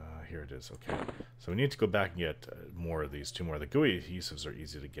 here it is, okay. So we need to go back and get more of these, 2 more. The GUI adhesives are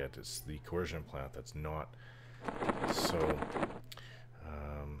easy to get. It's the coercion implant that's not. So,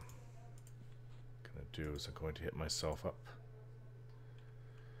 gonna do is I'm going to hit myself up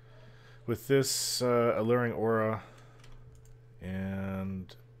with this alluring aura,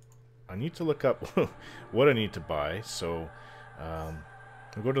 and I need to look up what I need to buy. So I'll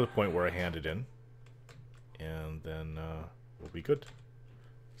go to the point where I hand it in, and then we'll be good.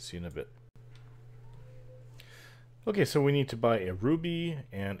 See you in a bit. Okay, so we need to buy a ruby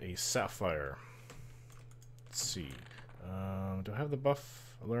and a sapphire. Let's see. Do I have the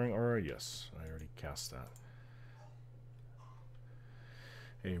buff alluring aura? Yes, I already cast that.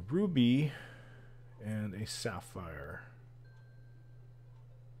 A ruby and a sapphire.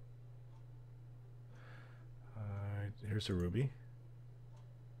 Here's a ruby.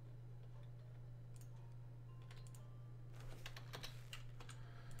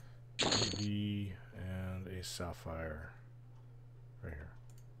 Ruby and a sapphire. Right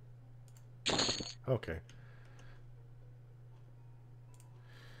here. Okay.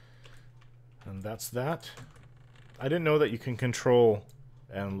 And that's that. I didn't know that you can control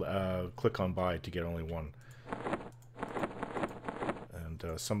and click on buy to get only one.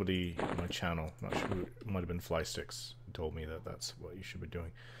 And somebody on my channel, not sure who, it might have been Flysticks, told me that that's what you should be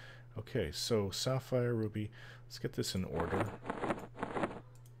doing. Okay, so sapphire, ruby. Let's get this in order.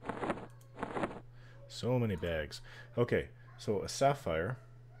 So many bags. Okay, so a sapphire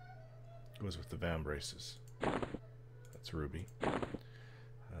goes with the Van braces. That's ruby.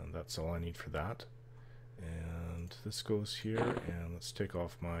 And that's all I need for that. And this goes here, and let's take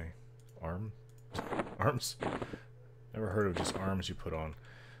off my arms. Never heard of just arms you put on.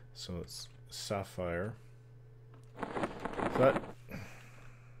 So it's sapphire.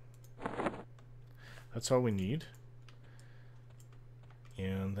 That's all we need.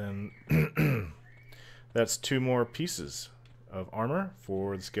 And then that's 2 more pieces of armor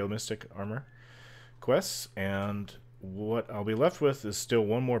for the Scale Mystic armor quests, and what I'll be left with is still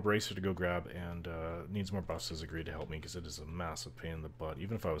 1 more bracer to go grab, and Needsmorebuffs has agreed to help me because it is a massive pain in the butt.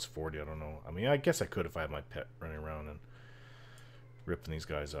 Even if I was 40, I don't know. I mean, I guess I could if I had my pet running around and ripping these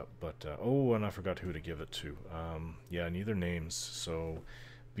guys up. But, oh, and I forgot who to give it to. Yeah, neither names. So,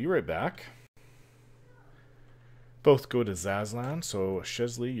 be right back. Both go to Zazlan. So,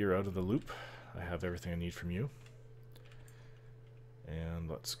 Chesley, you're out of the loop. I have everything I need from you. And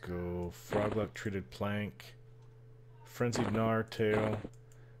let's go Frogluck, Treated Plank, Frenzied Gnartail,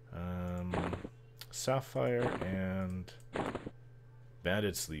 Sapphire, and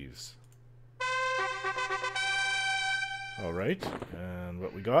Banded Sleeves. Alright, and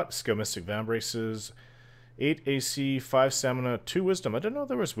what we got, Scale Mystic Van Braces, 8 AC, 5 Stamina, 2 Wisdom. I didn't know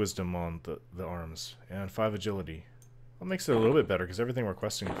there was Wisdom on the arms, and 5 Agility. That makes it a little bit better, because everything we're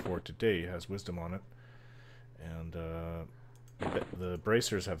questing for today has Wisdom on it. And the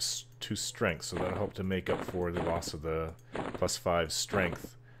bracers have 2 strength, so that'll help to make up for the loss of the +5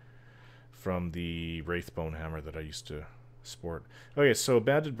 strength from the Wraithbone hammer that I used to sport. Okay, so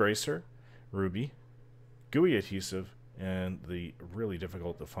Banded Bracer, Ruby, GUI adhesive, and the really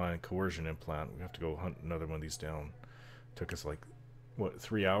difficult to find coercion implant. We have to go hunt another one of these down. Took us like, what,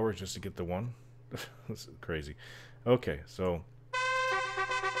 3 hours just to get the one? This is crazy. Okay, so...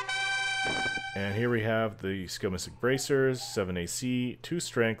 And here we have the Scale Mystic Bracers, 7 AC, 2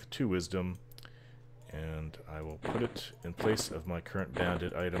 Strength, 2 Wisdom. And I will put it in place of my current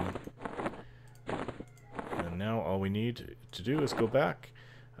banded item. And now all we need to do is go back.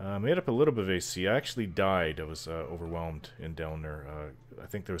 Made up a little bit of AC. I actually died. I was overwhelmed in down there. I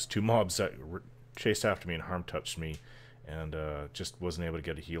think there was 2 mobs that chased after me and harm touched me. And just wasn't able to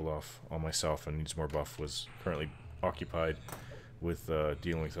get a heal off on myself. And Needsmorebuff was currently occupied with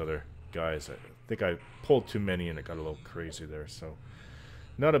dealing with other guys. I think I pulled too many and it got a little crazy there, so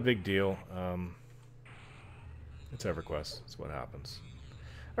not a big deal. It's EverQuest. That's what happens.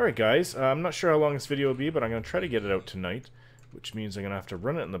 Alright guys, I'm not sure how long this video will be, but I'm going to try to get it out tonight, which means I'm going to have to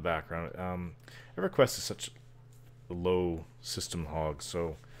run it in the background. EverQuest is such a low system hog,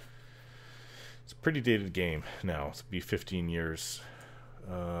 so it's a pretty dated game now. It'll be 15 years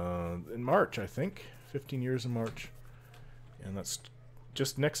in March, I think. 15 years in March. And that's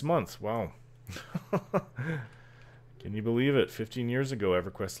just next month. Wow. Can you believe it? 15 years ago,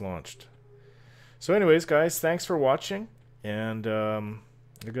 EverQuest launched. So anyways, guys, thanks for watching. And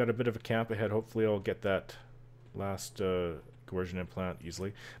I've got a bit of a camp ahead. Hopefully I'll get that last coercion implant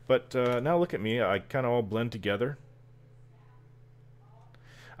easily. But now look at me. I kind of all blend together.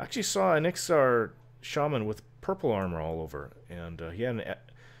 I actually saw an Iksar Shaman with purple armor all over, and he had an,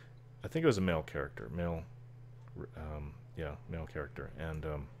 I think it was a male character, yeah, male character, and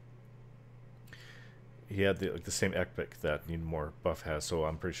he had the same epic that Needsmorebuffs has, so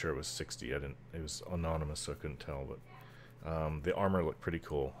I'm pretty sure it was 60. It was anonymous, so I couldn't tell, but the armor looked pretty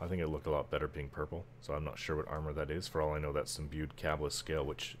cool. I think it looked a lot better being purple, so I'm not sure what armor that is. For all I know, that's some imbued Cabalist scale,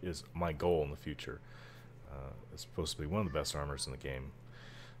 which is my goal in the future. It's supposed to be one of the best armors in the game.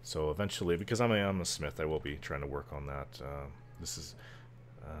 So eventually, because I'm a smith, I will be trying to work on that. This is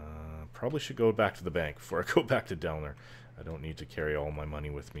probably should go back to the bank before I go back to Delner. I don't need to carry all my money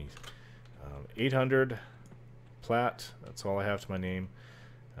with me. 800 plat. That's all I have to my name.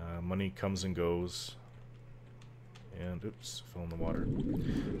 Money comes and goes. And oops, fell in the water.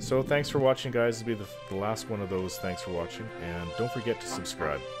 So thanks for watching, guys. This will be the last one of those. Thanks for watching, and don't forget to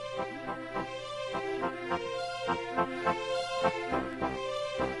subscribe.